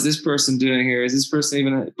you. What is this person doing here? Is this person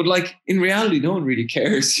even? But like in reality, no one really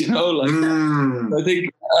cares. Like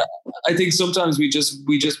I think sometimes we just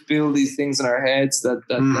build these things in our heads that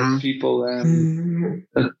people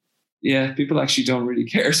people actually don't really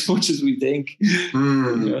care as much as we think.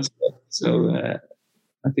 So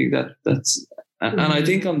I think that's and I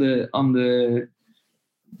think on the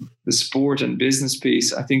sport and business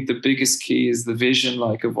piece, I think the biggest key is the vision,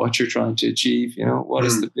 like, of what you're trying to achieve. What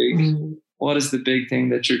is the big thing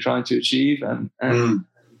that you're trying to achieve, and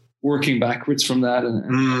working backwards from that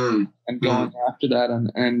and going after that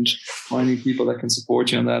and finding people that can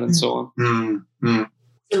support you on that and so on.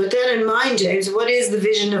 So with that in mind, James, what is the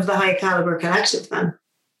vision of the High Caliber Collective then?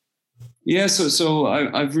 Yeah, so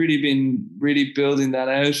I've really been building that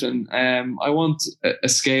out, and I want a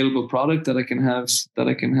scalable product that I can have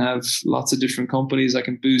lots of different companies. I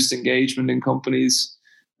can boost engagement in companies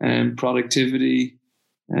and productivity,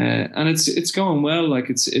 and it's going well.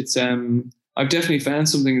 Like it's I've definitely found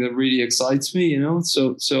something that really excites me, you know.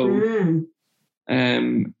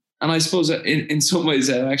 And I suppose in some ways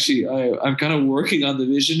I'm kind of working on the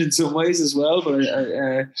vision in some ways as well,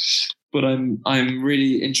 but I'm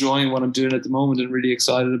really enjoying what I'm doing at the moment and really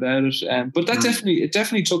excited about it. But that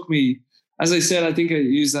definitely took me, as I said, I think I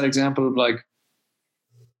used that example of like,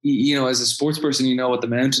 you know, as a sports person, you know what the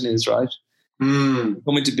mountain is, right? Come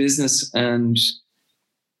into business and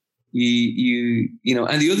you know,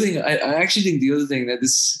 and the other thing, I actually think the other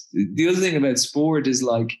thing about sport is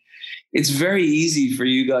like, it's very easy for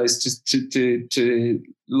you guys to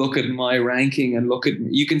look at my ranking and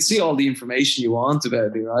you can see all the information you want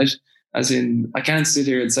about me, right? As in, I can't sit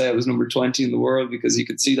here and say I was number 20 in the world because you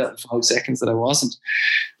could see that in 5 seconds that I wasn't.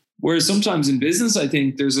 Whereas sometimes in business, I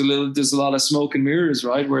think there's a lot of smoke and mirrors,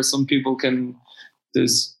 right? Where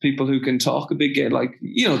there's people who can talk a big game, like,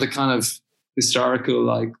 you know, the kind of historical,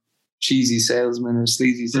 like cheesy salesman or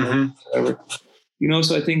sleazy salesman, whatever. You know,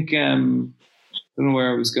 so I think, I don't know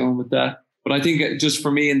where I was going with that, but I think just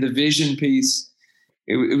for me in the vision piece,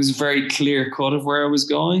 it was very clear cut of where I was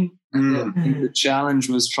going. And the challenge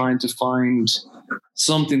was trying to find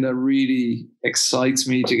something that really excites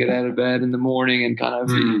me to get out of bed in the morning and kind of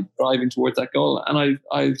driving towards that goal. And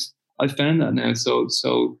I've found that now. So,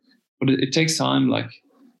 but it takes time. Like,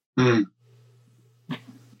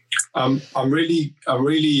 I'm really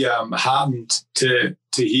heartened to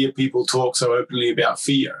hear people talk so openly about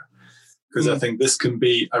fear, because I think this can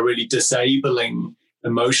be a really disabling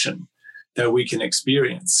emotion that we can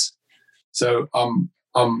experience. So I'm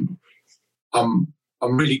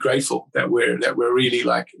really grateful that we're really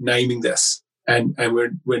like naming this and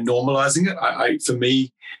we're normalizing it. I for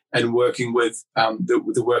me, and working with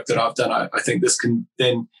the work that I've done, I think this can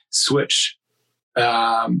then switch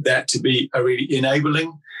that to be a really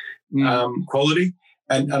enabling quality.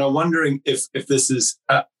 And I'm wondering if this is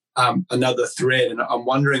another thread, and I'm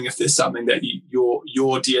wondering if there's something that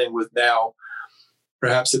you're dealing with now,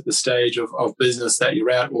 perhaps at the stage of business that you're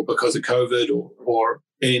at, or because of COVID, or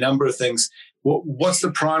any number of things. What's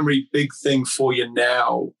the primary big thing for you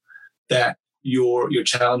now that you're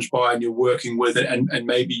challenged by and you're working with it, and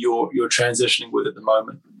maybe you're transitioning with at the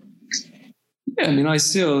moment? Yeah, I mean, I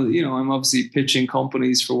still, you know, I'm obviously pitching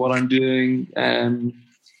companies for what I'm doing. I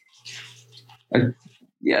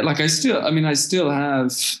still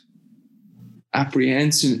have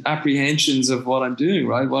apprehensions of what I'm doing,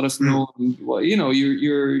 right? What if no one, well, you know,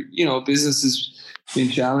 your business has been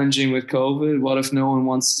challenging with COVID. What if no one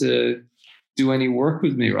wants to do any work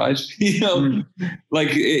with me, right? You know,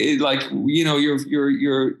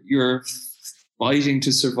 you're fighting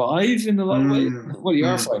to survive in a lot of ways. Well, you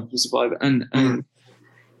are fighting to survive, and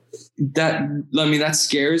that, I mean, that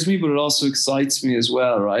scares me, but it also excites me as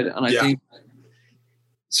well, right? And I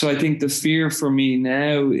think the fear for me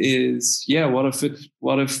now is, what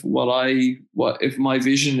if my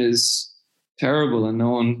vision is terrible and no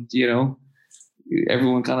one, you know,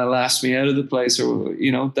 everyone kind of laughs me out of the place, or,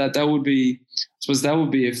 you know, that would be, I suppose that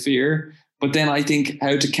would be a fear. But then I think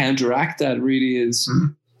how to counteract that really is,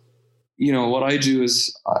 you know, what I do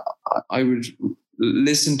is I would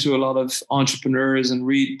listen to a lot of entrepreneurs and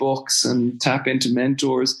read books and tap into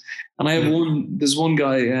mentors. And I have there's one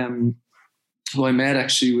guy who I met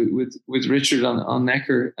actually with Richard on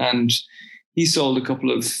Necker, and he sold a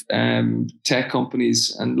couple of tech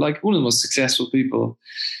companies, and like one of the most successful people,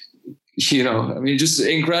 you know, I mean, just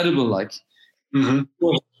incredible. Like,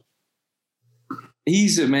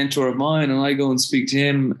 he's a mentor of mine, and I go and speak to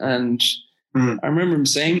him. And I remember him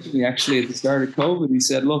saying to me actually at the start of COVID, he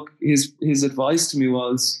said, look, his advice to me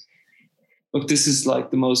was, look, this is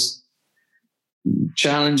like the most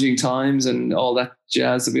challenging times and all that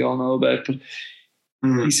jazz that we all know about. But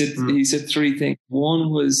he said 3 things. One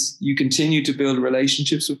was, you continue to build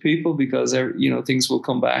relationships with people, because, you know, things will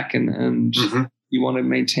come back, and you want to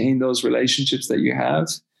maintain those relationships that you have.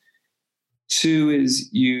 2 is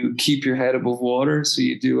you keep your head above water. So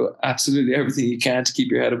you do absolutely everything you can to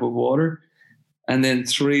keep your head above water. And then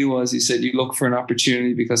 3 was, he said, you look for an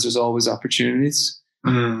opportunity, because there's always opportunities.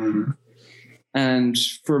 And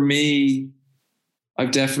for me,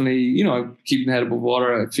 I've definitely, you know, I'm keeping the head above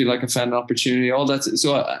water. I feel like I found an opportunity, all that.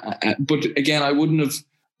 So, but again, I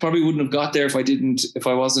probably wouldn't have got there if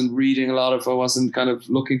I wasn't reading a lot, if I wasn't kind of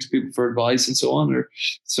looking to people for advice and so on.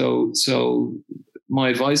 So my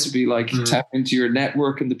advice would be like, tap into your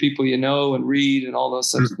network and the people you know, and read and all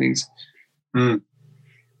those types of things.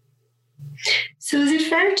 So is it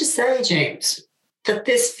fair to say, James, that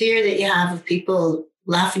this fear that you have of people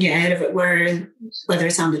laughing you out of it, whether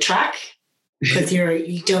it's on the track because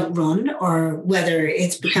you don't run, or whether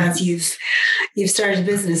it's because you've started a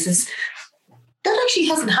business, that actually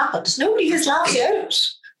hasn't happened. Nobody has laughed you out of it,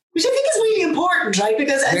 which I think is really important, right?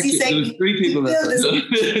 Because as you say, there was 3 people that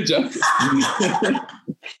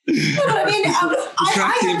no, I mean, I have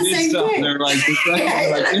the same thing. They're like,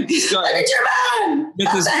 this guy,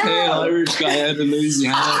 get this pale Irish guy out of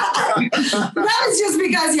Louisiana. That was just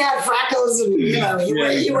because you had freckles and you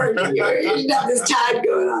didn't have this tag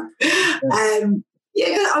going on.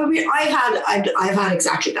 I mean, I've had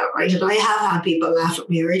exactly that, right? And I have had people laugh at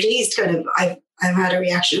me, or at least kind of I've had a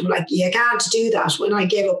reaction like, you can't do that. When I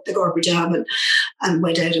gave up the corporate job and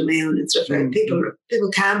went out on my own and stuff, people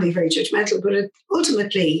can be very judgmental, but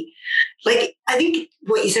ultimately, like, I think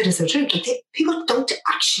what you said is so true. Like, people don't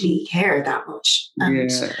actually care that much. And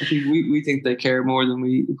I think we think they care more than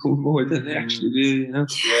they actually do. You know?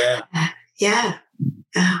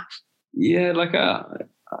 Like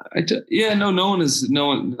no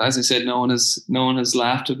one as I said, no one has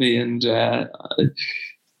laughed at me, and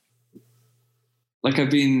like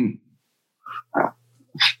I've been,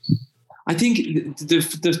 I think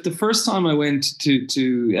the first time I went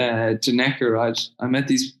to Necker, I met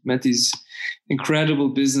these incredible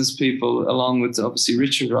business people along with obviously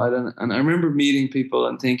Richard, right? And I remember meeting people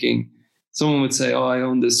and thinking, someone would say, "Oh, I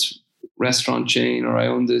own this restaurant chain," or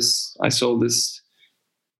I sold this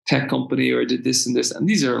tech company, or I did this and this. And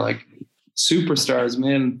these are like superstars,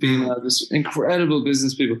 male and female, just incredible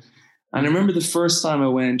business people. And I remember the first time I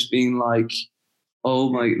went being like,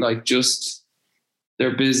 oh my, like, just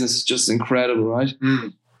their business is just incredible, right?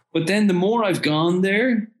 But then the more I've gone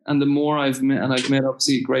there, and the more I've met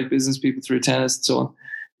obviously great business people through tennis and so on,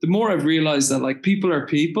 the more I've realized that, like, people are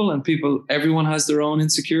people, and everyone has their own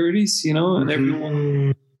insecurities, you know, and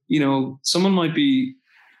everyone, you know, someone might be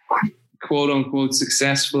quote unquote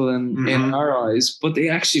successful in our eyes, but they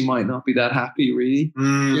actually might not be that happy, really,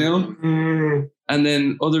 you know? And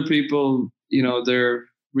then other people, you know, they're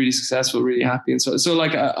really successful, really happy. And so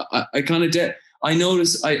like I kind of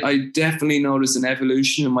I definitely notice an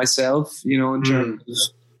evolution in myself, you know, in terms of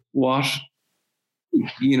what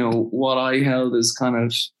I held as kind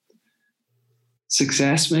of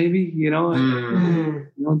success, maybe, you know. You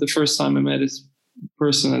know, the first time I met this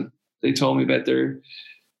person, they told me about their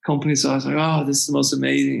company, so I was like, oh, this is the most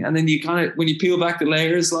amazing. And then you kind of, when you peel back the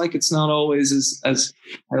layers, like, it's not always as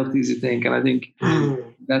healthy as you think. And I think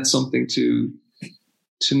that's something to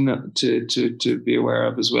be aware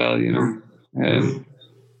of as well, you know. And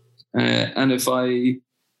if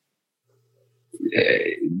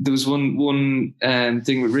there was one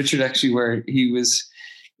thing with Richard, actually, where he was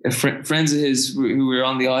friends of his who were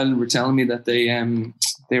on the island were telling me that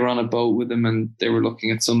they were on a boat with him, and they were looking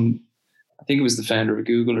at some, I think it was the founder of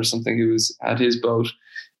Google or something, who was at his boat,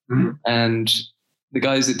 and the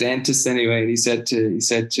guy's a dentist anyway, and he said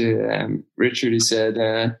to Richard, he said,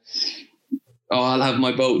 oh, I'll have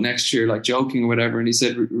my boat next year, like, joking or whatever. And he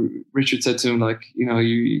said, Richard said to him, like, you know,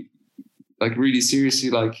 you, like, really seriously,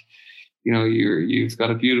 like, you know, you've got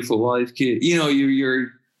a beautiful wife, kid, you know,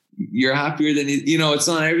 you're happier than, you know, it's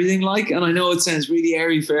not everything, like, and I know it sounds really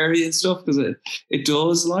airy fairy and stuff, because it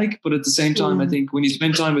does, like, but at the same time, I think when you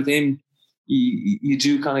spend time with him, you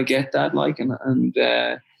do kind of get that, like, and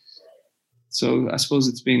so I suppose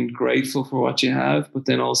it's being grateful for what you have, but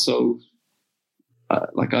then also,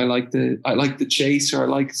 like, I like the chase, or I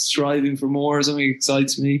like striving for more, or something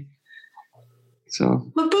excites me.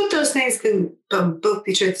 So, well, both those things can both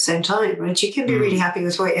be true at the same time, right? You can be really happy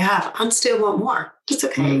with what you have and still want more. That's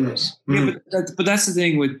okay. Yeah, but that's the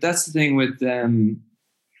thing with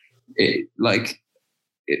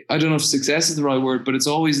I don't know if success is the right word, but it's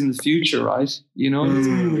always in the future, right? You know,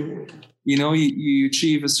 you know, you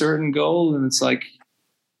achieve a certain goal, and it's like,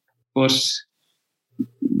 but,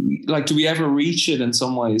 like, do we ever reach it in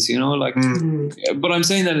some ways, you know, like, but I'm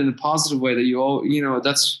saying that in a positive way, that you know,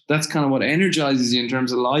 that's kind of what energizes you in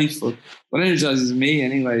terms of life, or what energizes me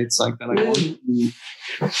anyway. It's like that I want to be,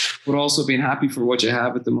 but also being happy for what you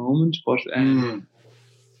have at the moment. But,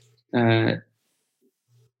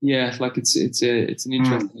 yeah, like it's an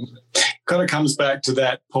interesting. Kind of comes back to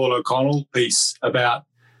that Paul O'Connell piece about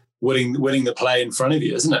winning the play in front of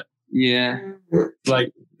you, isn't it? Yeah.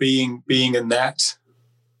 Like being in that.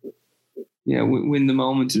 Yeah, win the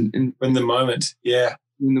moment. Win the moment, yeah.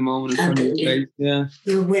 Win the moment in front of your face, yeah.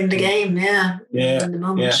 You win the game, yeah. Win the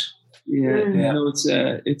moment. Yeah. You know, it's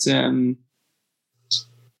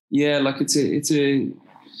yeah, like it's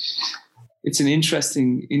it's an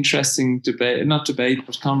interesting debate, not debate,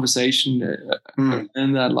 but conversation.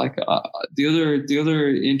 And that, like, the other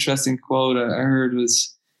interesting quote I heard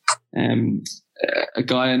was a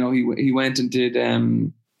guy I know. He went and did.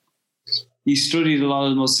 He studied a lot of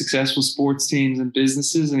the most successful sports teams and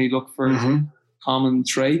businesses, and he looked for common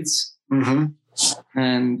traits.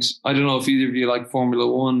 And I don't know if either of you like Formula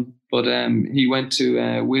One, but he went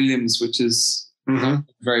to Williams, which is not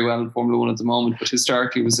very well in Formula One at the moment, but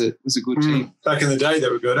historically was a good team. Back in the day, they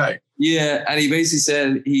were good, eh? Yeah, and he basically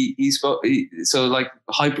said he spoke. So like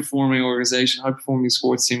high performing organization, high performing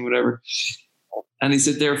sports team, whatever. And he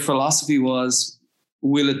said their philosophy was,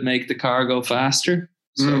 will it make the car go faster?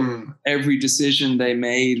 So every decision they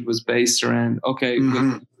made was based around, okay,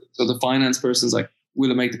 so the finance person's like,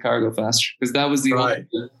 will it make the car go faster? Because that was the ultimate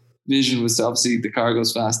vision, was obviously the car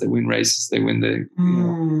goes fast, they win races, they win the,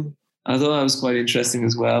 I thought that was quite interesting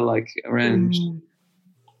as well, like around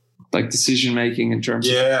like decision making in terms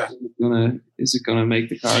of is it gonna make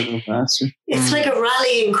the car go faster? It's like a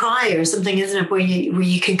rallying cry or something, isn't it? Where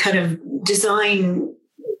you can kind of design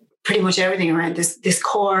pretty much everything around this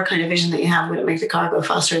core kind of vision that you have. Will it make the car go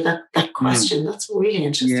faster? That question, that's really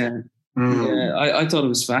interesting. Yeah, I thought it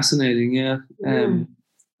was fascinating. Yeah, and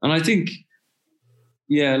I think,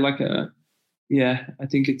 I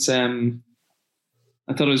think it's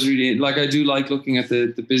I thought it was really, like, I do like looking at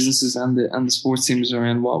the businesses and the sports teams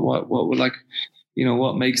around what would, like, you know,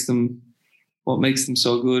 what makes them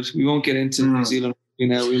so good. We won't get into New Zealand. You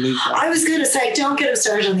know, we leave that. I was going to say, don't get us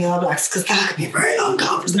started on the All Blacks, because that could be a very long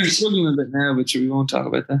conversation. They're struggling a bit now, but we won't talk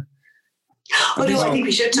about that. I think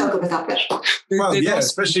we should talk about that bit. Well, yeah,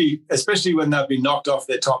 especially when they've been knocked off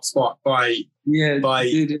their top spot by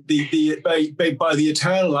the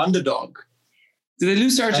eternal underdog. Did they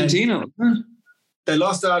lose to Argentina? They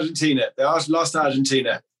lost to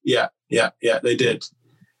Argentina. Yeah, they did.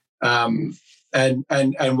 And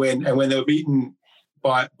when they were beaten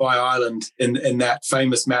by Ireland in that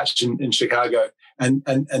famous match in Chicago, and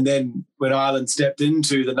then when Ireland stepped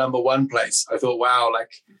into the number one place, I thought, wow,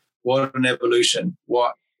 like, what an evolution!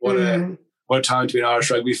 What a time to be an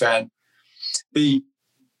Irish rugby fan. The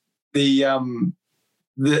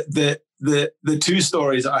two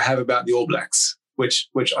stories I have about the All Blacks, which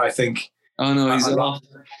I think. Oh no, he's off.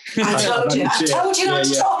 I told you not to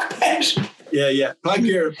talk about. Yeah. Plug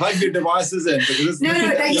your devices in, because no.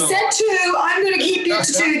 You said two. I'm going to keep you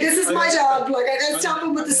to two. This is my job. Like, I got to stop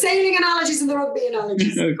him with the sailing analogies and the rugby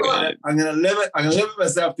analogies. Okay. I'm going to limit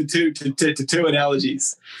myself to two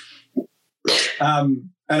analogies. And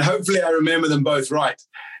hopefully I remember them both right.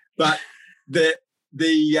 But the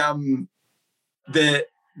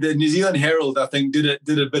New Zealand Herald, I think, did a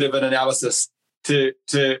bit of an analysis to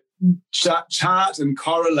chart and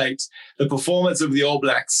correlate the performance of the All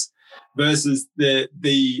Blacks versus the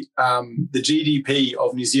GDP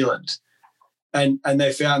of New Zealand, and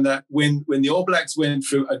they found that when the All Blacks went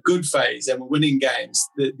through a good phase and were winning games,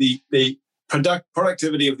 the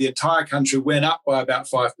productivity of the entire country went up by about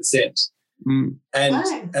 5%.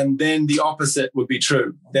 And then the opposite would be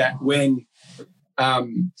true, that when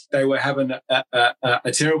they were having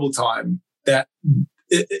a terrible time, that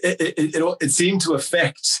it seemed to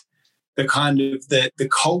affect the kind of the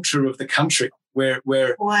culture of the country, where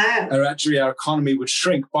our economy would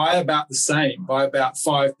shrink by about the same, by about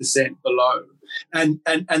 5% below, and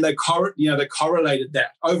they correlated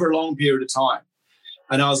that over a long period of time.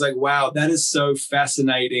 And I was like, wow, that is so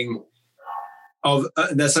fascinating.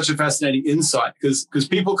 That's such a fascinating insight, because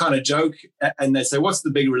people kind of joke and they say, what's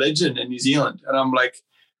the big religion in New Zealand? And I'm like,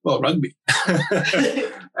 well, rugby.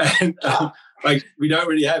 And like, we don't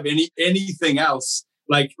really have anything else.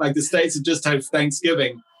 Like the States have just had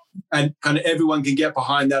Thanksgiving, and kind of everyone can get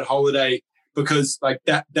behind that holiday because like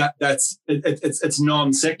it's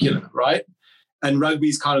non-secular, right? And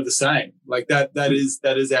rugby's kind of the same. Like that is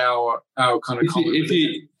our kind of common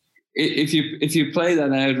religion. If you play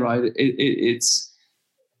that out right, it's,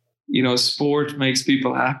 you know, sport makes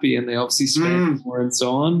people happy and they obviously spend more and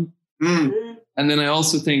so on. And then I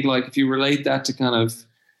also think, like, if you relate that to kind of,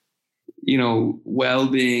 you know,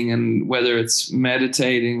 well-being, and whether it's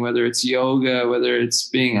meditating, whether it's yoga, whether it's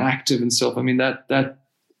being active and stuff, I mean, that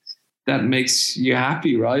makes you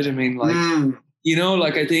happy, right? I mean, like, you know,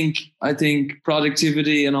 like I think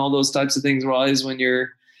productivity and all those types of things rise when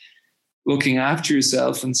you're looking after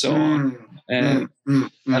yourself and so on. And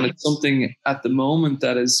it's something at the moment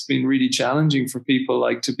that has been really challenging for people,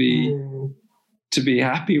 like to be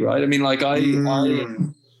happy, right? I mean, like I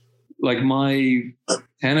like my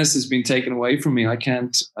tennis has been taken away from me. I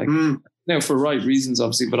can't, now for right reasons,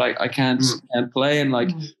 obviously, but I can't play. And like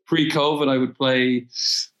pre-COVID, I would play,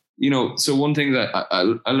 so one thing that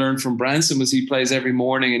I learned from Branson was he plays every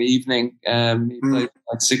morning and evening. He plays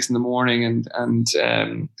like 6 a.m. and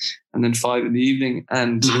then 5 p.m.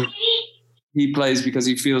 And he plays because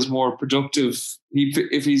he feels more productive.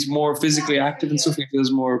 If he's more physically active and stuff, he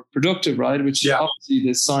feels more productive, right? Which obviously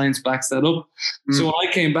the science backs that up. So when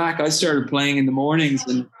I came back, I started playing in the mornings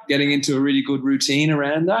and getting into a really good routine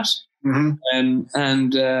around that. And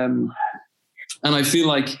I feel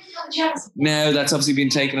like now that's obviously been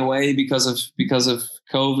taken away because of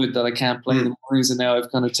COVID, that I can't play in the mornings, and now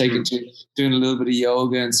I've kind of taken to doing a little bit of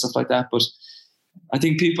yoga and stuff like that. But I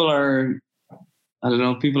think people are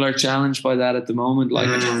challenged by that at the moment. Like,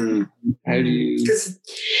 how do you? Because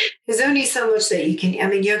there's only so much that you can. I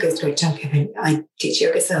mean, yoga is great. I teach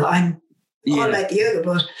yoga, so I'm all about the yoga,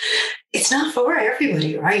 but it's not for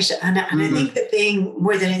everybody, right? And I think the thing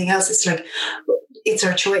more than anything else is like, it's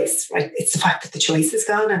our choice, right? It's the fact that the choice is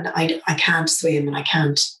gone, and I can't swim, and I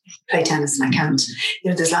can't play tennis, and I can't,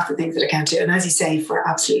 there's lots of things that I can't do. And as you say, for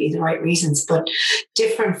absolutely the right reasons, but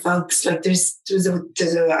different folks, like I was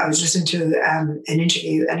listening to an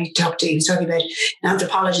interview, and he was talking about an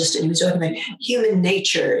anthropologist, and he was talking about human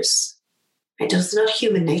natures. Right? It's not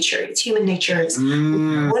human nature. It's human nature. It's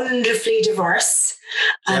wonderfully diverse,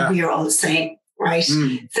 and we are all the same, right?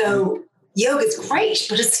 So yoga is great,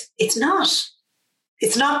 but it's not.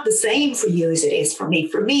 It's not the same for you as it is for me.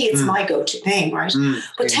 For me, it's my go-to thing, right?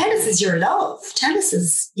 But tennis is your love. Tennis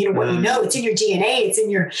is, what you know. It's in your DNA. It's in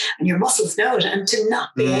your muscles know it. And to not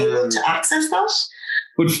be able to access that,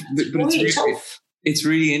 but really tough. It's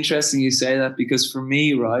really interesting you say that, because for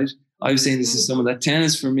me, right, I was saying this is someone that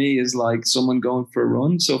tennis for me is like someone going for a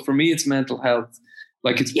run. So for me, it's mental health.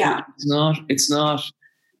 Like it's not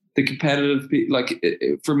the competitive. Like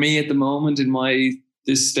for me at the moment in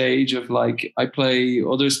this stage of like, I play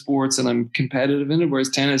other sports and I'm competitive in it, whereas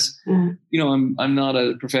tennis, I'm not at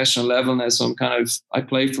a professional level now, so I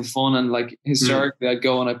play for fun. And like historically, I'd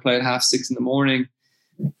go and I'd play at 6:30 a.m,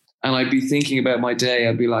 and I'd be thinking about my day.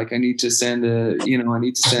 I'd be like, I need to send an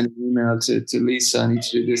email to Lisa. I need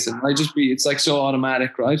to do this, and it's like so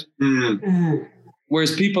automatic, right?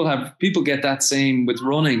 Whereas people get that same with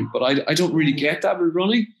running, but I don't really get that with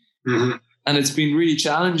running. And it's been really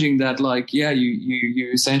challenging that, like,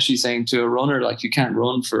 you're essentially saying to a runner, like, you can't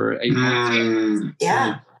run for 8 months.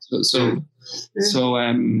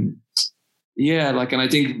 Like, and I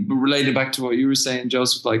think related back to what you were saying,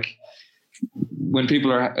 Joseph, like, when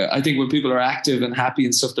people are active and happy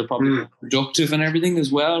and stuff, they're probably more productive and everything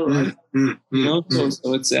as well, right? So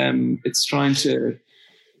it's trying to.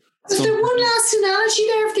 Was there one last analogy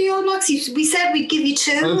there of the All Blacks? We said we'd give you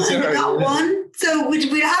two, and we got one. So we'd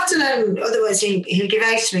have to let him, otherwise he'll give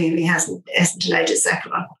out to me if he hasn't allowed his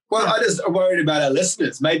second one. Well, I just am worried about our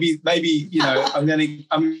listeners. Maybe I'm going to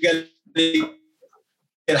get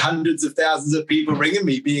hundreds of thousands of people ringing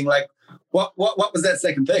me, being like, What was that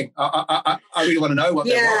second thing? I really want to know what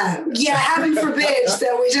that was. Yeah, heaven forbid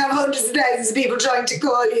that we'd have hundreds of thousands of people trying to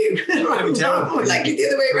call you. That'd be terrible. Like the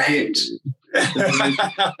other way around.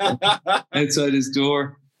 Outside his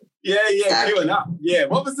door. Yeah, queuing up. Yeah,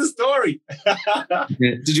 what was the story?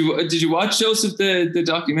 Did you watch, Joseph, the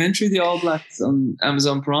documentary, The All Blacks, on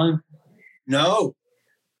Amazon Prime? No.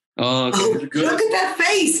 Oh, okay. Look at that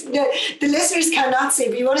face. The listeners cannot see,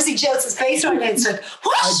 but you want to see Joseph's face right now. It's like,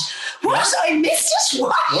 what? I missed it?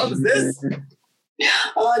 What was this?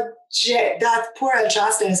 Oh, that poor El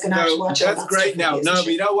Trasno is going to have to watch it. That's great now. No,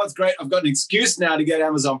 but you know what's great? I've got an excuse now to get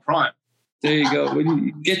Amazon Prime. There you go. When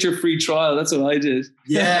you get your free trial, that's what I did.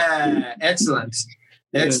 Yeah, excellent.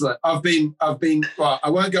 Excellent. I've been. Well, I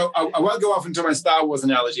won't go off into my Star Wars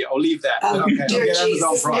analogy. I'll leave that. Oh, okay, dear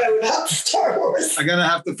Jesus, no, not Star Wars. I'm going to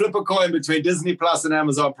have to flip a coin between Disney Plus and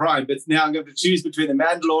Amazon Prime, but now I'm going to choose between the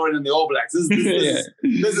Mandalorian and the All Blacks. This is.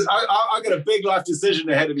 I've got a big life decision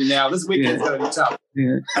ahead of me now. This weekend's going to be tough.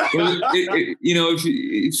 Yeah. Well, if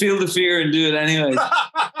you feel the fear and do it anyway.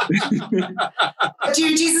 Dear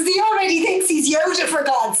Jesus, he already thinks he's Yoda, for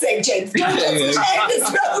God's sake, James. Don't just take this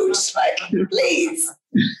road, like, please.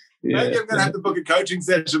 Yeah. Maybe I'm going to have to book a coaching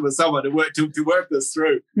session with someone to work this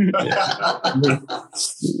through. We're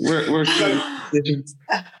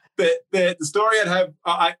the story I'd have,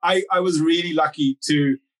 I was really lucky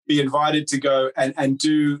to be invited to go and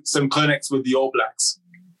do some clinics with the All Blacks.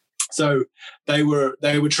 So they were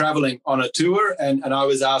traveling on a tour, and I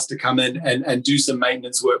was asked to come in and do some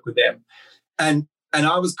maintenance work with them. And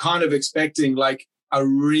I was kind of expecting like a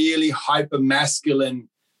really hyper masculine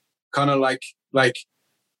kind of like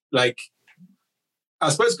I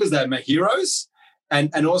suppose because they're my heroes,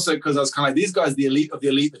 and also because I was kind of like, these guys, the elite of the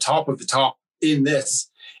elite, the top of the top in this.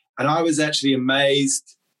 And I was actually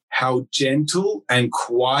amazed how gentle and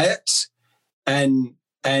quiet and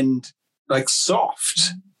like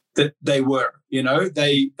soft that they were. You know,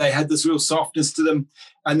 they had this real softness to them,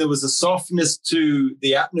 and there was a softness to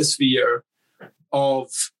the atmosphere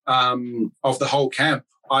of the whole camp.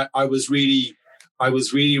 I was really,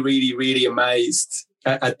 really amazed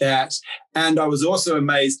at that, and I was also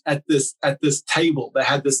amazed at this table. They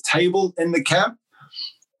had this table in the camp,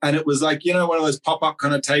 and it was like, you know, one of those pop-up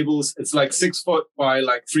kind of tables. It's like 6 foot by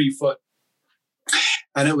like 3 foot,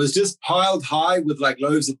 and it was just piled high with like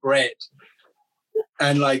loaves of bread,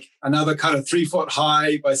 and like another kind of 3 foot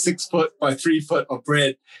high by 6 foot by 3 foot of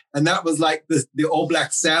bread, and that was like the All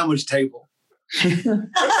Black sandwich table. They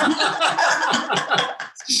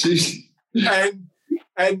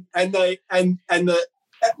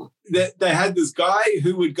had this guy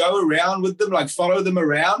who would go around with them, like follow them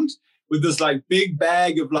around with this like big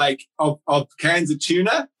bag of like of cans of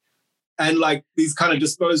tuna and like these kind of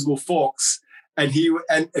disposable forks. And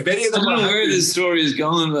if any of them, I don't know where this story is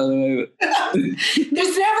going, by the way.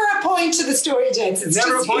 There's never a point to the story, James. It's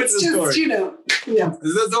never just, a point to the story. You know, yeah.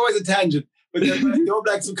 There's always a tangent. But the All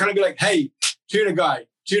Blacks would kind of be like, "Hey, tuna guy,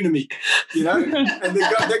 tuna me," you know. And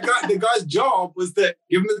the guy's job was to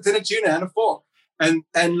give him a tin of tuna and a fork, and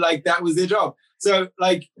like that was their job. So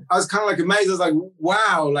like I was kind of like amazed. I was like,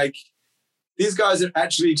 wow, like these guys are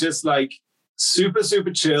actually just like super,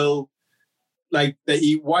 super chill. Like they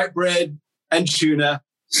eat white bread and tuna,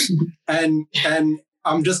 and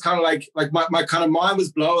I'm just kind of like my kind of mind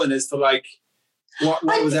was blowing as to like what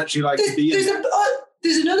it was actually like to be in.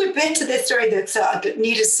 There's another bit to this story that's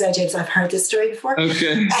needed to say, James. I've heard this story before.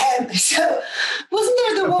 Okay. So wasn't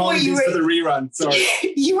there the one where you were for the rerun? Sorry.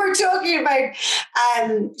 You were talking about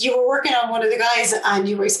you were working on one of the guys and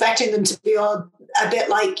you were expecting them to be all a bit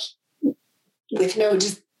like, with no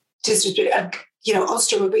disrespect, you know,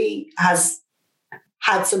 Ulster Rugby has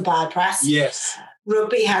had some bad press. Yes.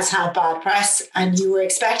 Rugby has had bad press, and you were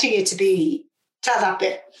expecting it to be. Tell that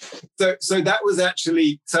bit. So that was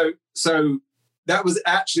actually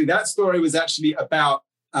that story was actually about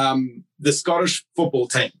the Scottish football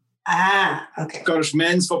team. Ah, okay. Scottish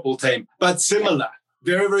men's football team, but similar,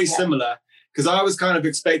 very, very similar. Because I was kind of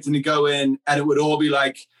expecting to go in and it would all be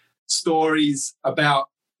like stories about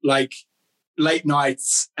like late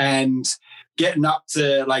nights and getting up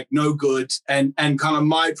to like no good and kind of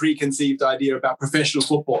my preconceived idea about professional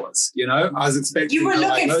footballers, you know? I was expecting... You were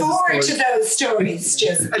looking forward to those stories,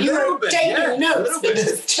 just. You were taking notes for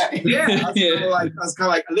those stories. Yeah, I was kind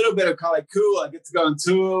of like a little bit of kind of like cool. I get to go on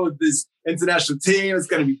tour with this international team. It's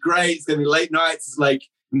going to be great. It's going to be late nights. It's like...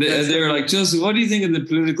 They were like, Joseph, what do you think of the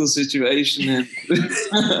political situation?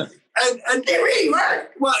 And they really were.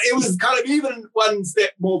 Well, it was kind of even one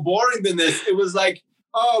step more boring than this. It was like,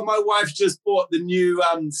 oh, my wife just bought the new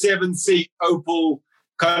 7-seat Opel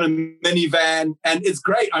kind of minivan, and it's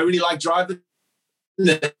great. I really like driving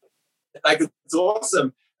it. Like, it's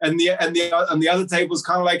awesome. And the other table is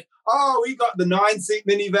kind of like, oh, we got the 9-seat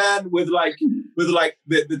minivan with like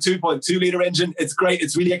the 2.2 liter engine. It's great.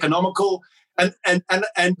 It's really economical. And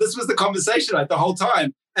this was the conversation like the whole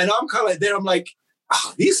time. And I'm kind of like there. I'm like,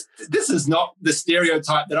 oh, this is not the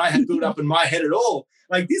stereotype that I had built up in my head at all.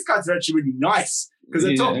 Like, these guys are actually really nice because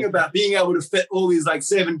they're talking about being able to fit all these like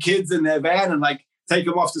 7 kids in their van and like take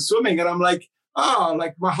them off to swimming. And I'm like, oh,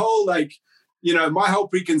 like my whole like, you know, my whole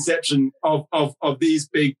preconception of these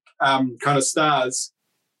big kind of stars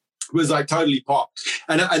was like totally popped.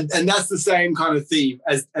 And that's the same kind of theme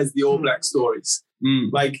as the All Black stories.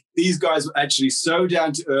 Mm. Like, these guys were actually so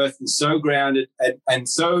down to earth and so grounded and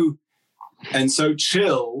so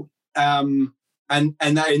chill, and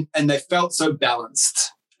they felt so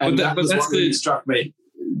balanced. And that was what really struck me.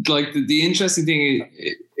 Like the interesting thing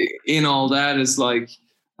in all that is like,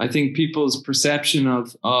 I think people's perception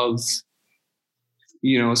of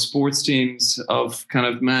you know, sports teams, of kind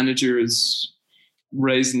of managers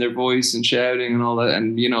raising their voice and shouting and all that,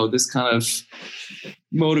 and you know, this kind of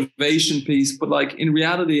motivation piece. But like in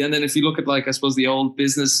reality, and then if you look at like, I suppose the old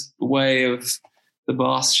business way of the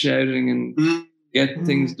boss shouting and get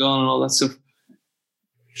things done and all that stuff,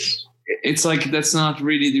 it's like that's not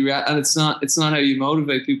really the and it's not how you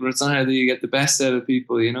motivate people. It's not how you get the best out of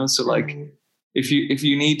people, you know. So like if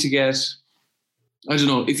you need to get, I don't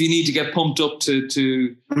know, if you need to get pumped up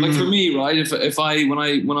to like for me, right, if I when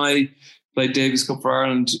I played Davis Cup for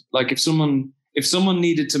Ireland, like if someone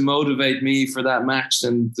needed to motivate me for that match,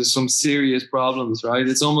 then there's some serious problems, right?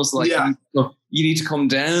 It's almost like you need to come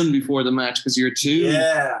down before the match because you're too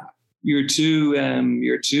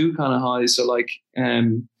kind of high. So like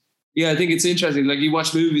I think it's interesting. Like, you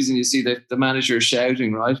watch movies and you see that the manager is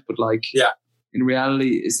shouting, right? But like in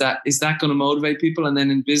reality, is that going to motivate people? And then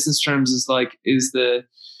in business terms, it's like, is the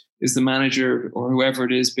manager or whoever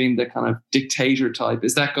it is being the kind of dictator type?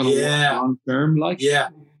 Is that going to work long term? Like,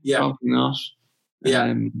 probably not.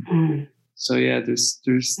 So there's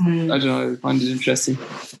I don't know. I find it interesting.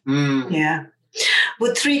 Yeah.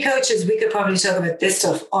 With 3 coaches, we could probably talk about this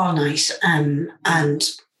stuff all night, and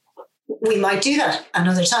we might do that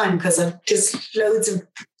another time, because I've just loads of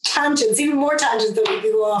tangents, even more tangents that we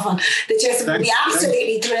could go off on. That Joseph would be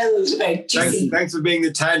absolutely thrilled about. Thanks for being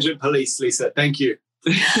the tangent police, Lisa. Thank you.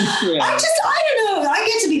 I don't know. I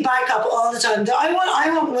get to be backup all the time. I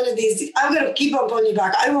want one of these. I'm going to keep on pulling you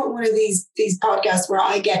back. I want one of these podcasts where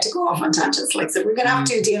I get to go off on tangents. Like, so we're going to have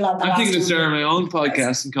to deal on that. I'm thinking of starting my own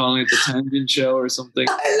podcast and calling it the Tangent Show or something.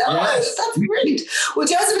 I love it. That's brilliant. Well,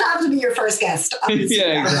 Joseph would have to be your first guest.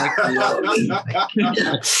 Yeah, exactly.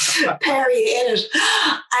 Perry in it.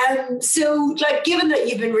 So, like, given that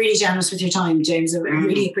you've been really generous with your time, James, I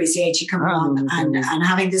really appreciate you coming on and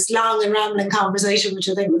having this long and rambling conversation, which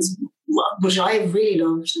I think which I really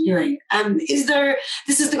loved. Anyway,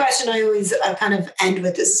 this is the question I always kind of end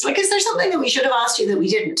with. This, like, is there something that we should have asked you that we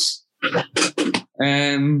didn't?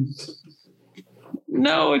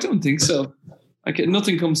 No, I don't think so.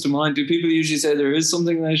 Nothing comes to mind. Do people usually say there is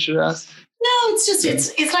something that I should ask? No, it's just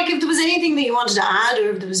it's like, if there was anything that you wanted to add, or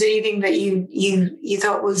if there was anything that you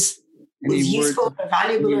thought was useful or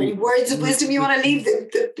valuable, or any words of wisdom you want to leave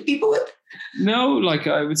the people with. No, like,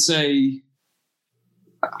 I would say,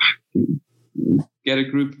 get a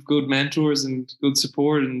group of good mentors and good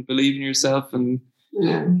support, and believe in yourself, and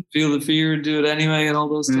feel the fear and do it anyway, and all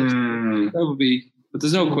those things. That would be, but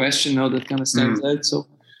there's no question now that kind of stands out. So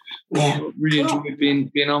really enjoyed being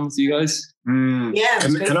on with you guys. Yeah.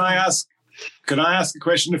 Can I ask a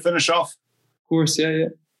question to finish off? Of course, yeah.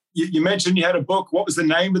 You mentioned you had a book. What was the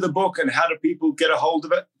name of the book, and how do people get a hold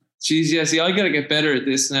of it? Geez, yeah. See, I got to get better at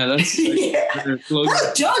this now. That's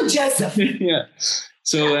well done, Joseph. Yeah.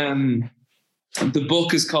 So the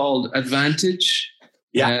book is called Advantage.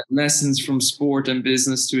 Lessons from Sport and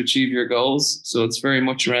Business to Achieve Your Goals. So it's very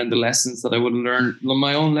much around the lessons that I would have learned,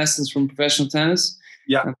 my own lessons from professional tennis.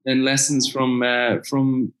 Yeah. And lessons from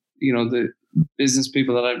the business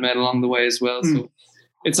people that I've met along the way as well. So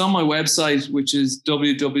it's on my website, which is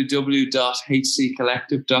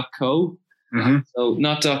www.hccollective.co. So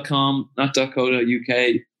not .com, not .co.uk.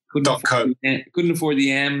 Couldn't afford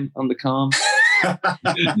the M on the com.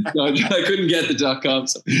 No, I couldn't get the .com,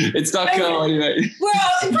 so it's .co anyway. We're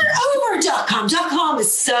over .com. .com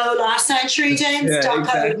is so last century, James. .co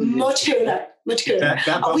exactly. Much cooler.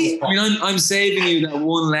 I'm saving you that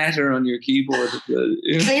one letter on your keyboard.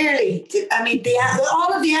 Clearly, I mean,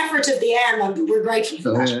 all of the effort of the M, we're grateful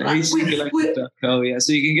for that. HCcollective.co,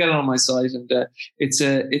 so you can get it on my site, and it's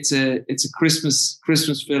a Christmas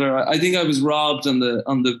filler. I think I was robbed on the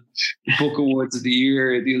Book Awards of the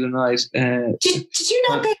Year the other night. Did you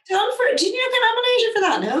not get done for it? Did you not get nominated for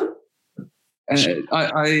that? No.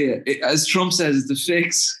 As Trump says, it's a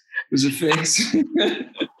fix. It was a fix. It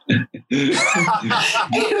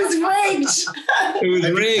was rigged. It was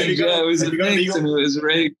rigged. It was a fix, and it was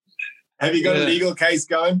rigged. Have you got a legal case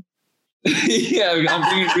going? Yeah, I'm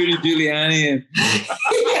bringing Rudy Giuliani in.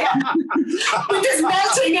 With this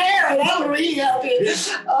melting air, that'll really help you.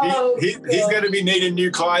 He's going to be needing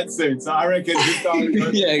new clients soon, so I reckon he's starting.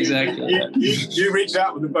 Yeah, exactly. You reach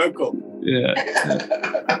out with a vocal. Yeah.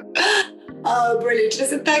 Oh, brilliant.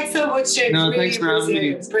 Listen, thanks so much, James. No, really thanks for having me.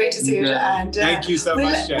 It's great to see you. And thank you so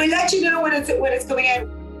much, James. We'll let you know when it's coming out.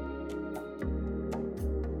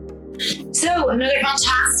 So, another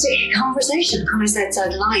fantastic conversation coming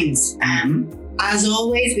outside the lines. As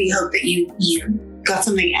always, we hope that you got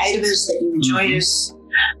something out of it, that you enjoyed it.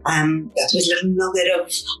 That was a little nugget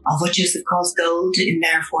of what Joseph calls gold in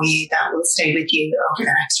there for you that will stay with you over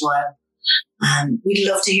the next while. We'd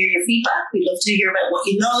love to hear your feedback. We'd love to hear about what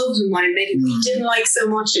you loved and what maybe we didn't like so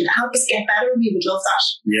much, and help us get better. We would love that.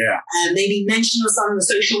 Yeah. Maybe mention us on the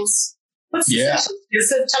socials. What's the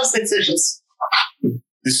socials? Tell us about the socials.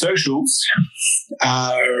 The socials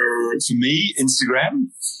are, for me,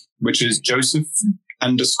 Instagram, which is Joseph_Devlin,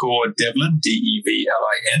 DEVLIN _. You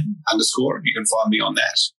can find me on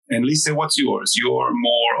that. And Lisa, what's yours? You're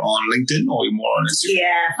more on LinkedIn, or you're more on Instagram?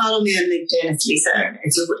 Yeah, follow me on LinkedIn. It's Lisa.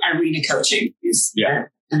 It's Arena Coaching is the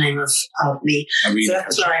name of me. Arena so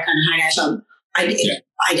that's where I kind of hang out on.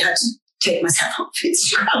 I'd had to take myself off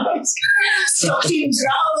Instagram. I was stuck into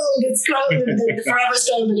the scrolling, the forever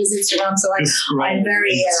scrolling is Instagram. So I'm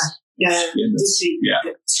very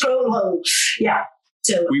scroll home. Yeah.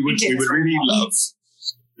 So we would really love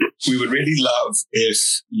we would really love if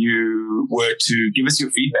you were to give us your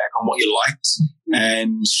feedback on what you liked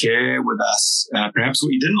and share with us perhaps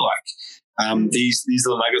what you didn't like. These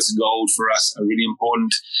little nuggets of gold for us are really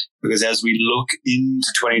important because as we look into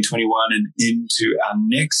 2021 and into our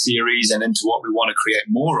next series and into what we want to create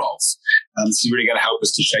more of, this is really going to help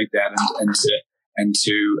us to shape that and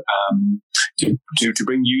to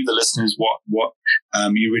bring you, the listeners, what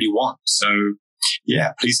you really want. So,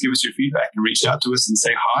 yeah, please give us your feedback and reach out to us and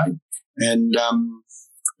say hi. And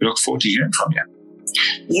we look forward to hearing from you.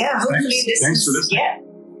 Yeah, hopefully Thanks for listening.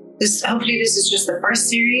 Hopefully this is just the first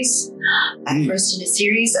series, first in a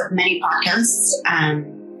series of many podcasts.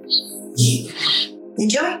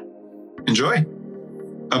 Enjoy.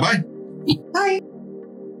 Bye-bye. Bye.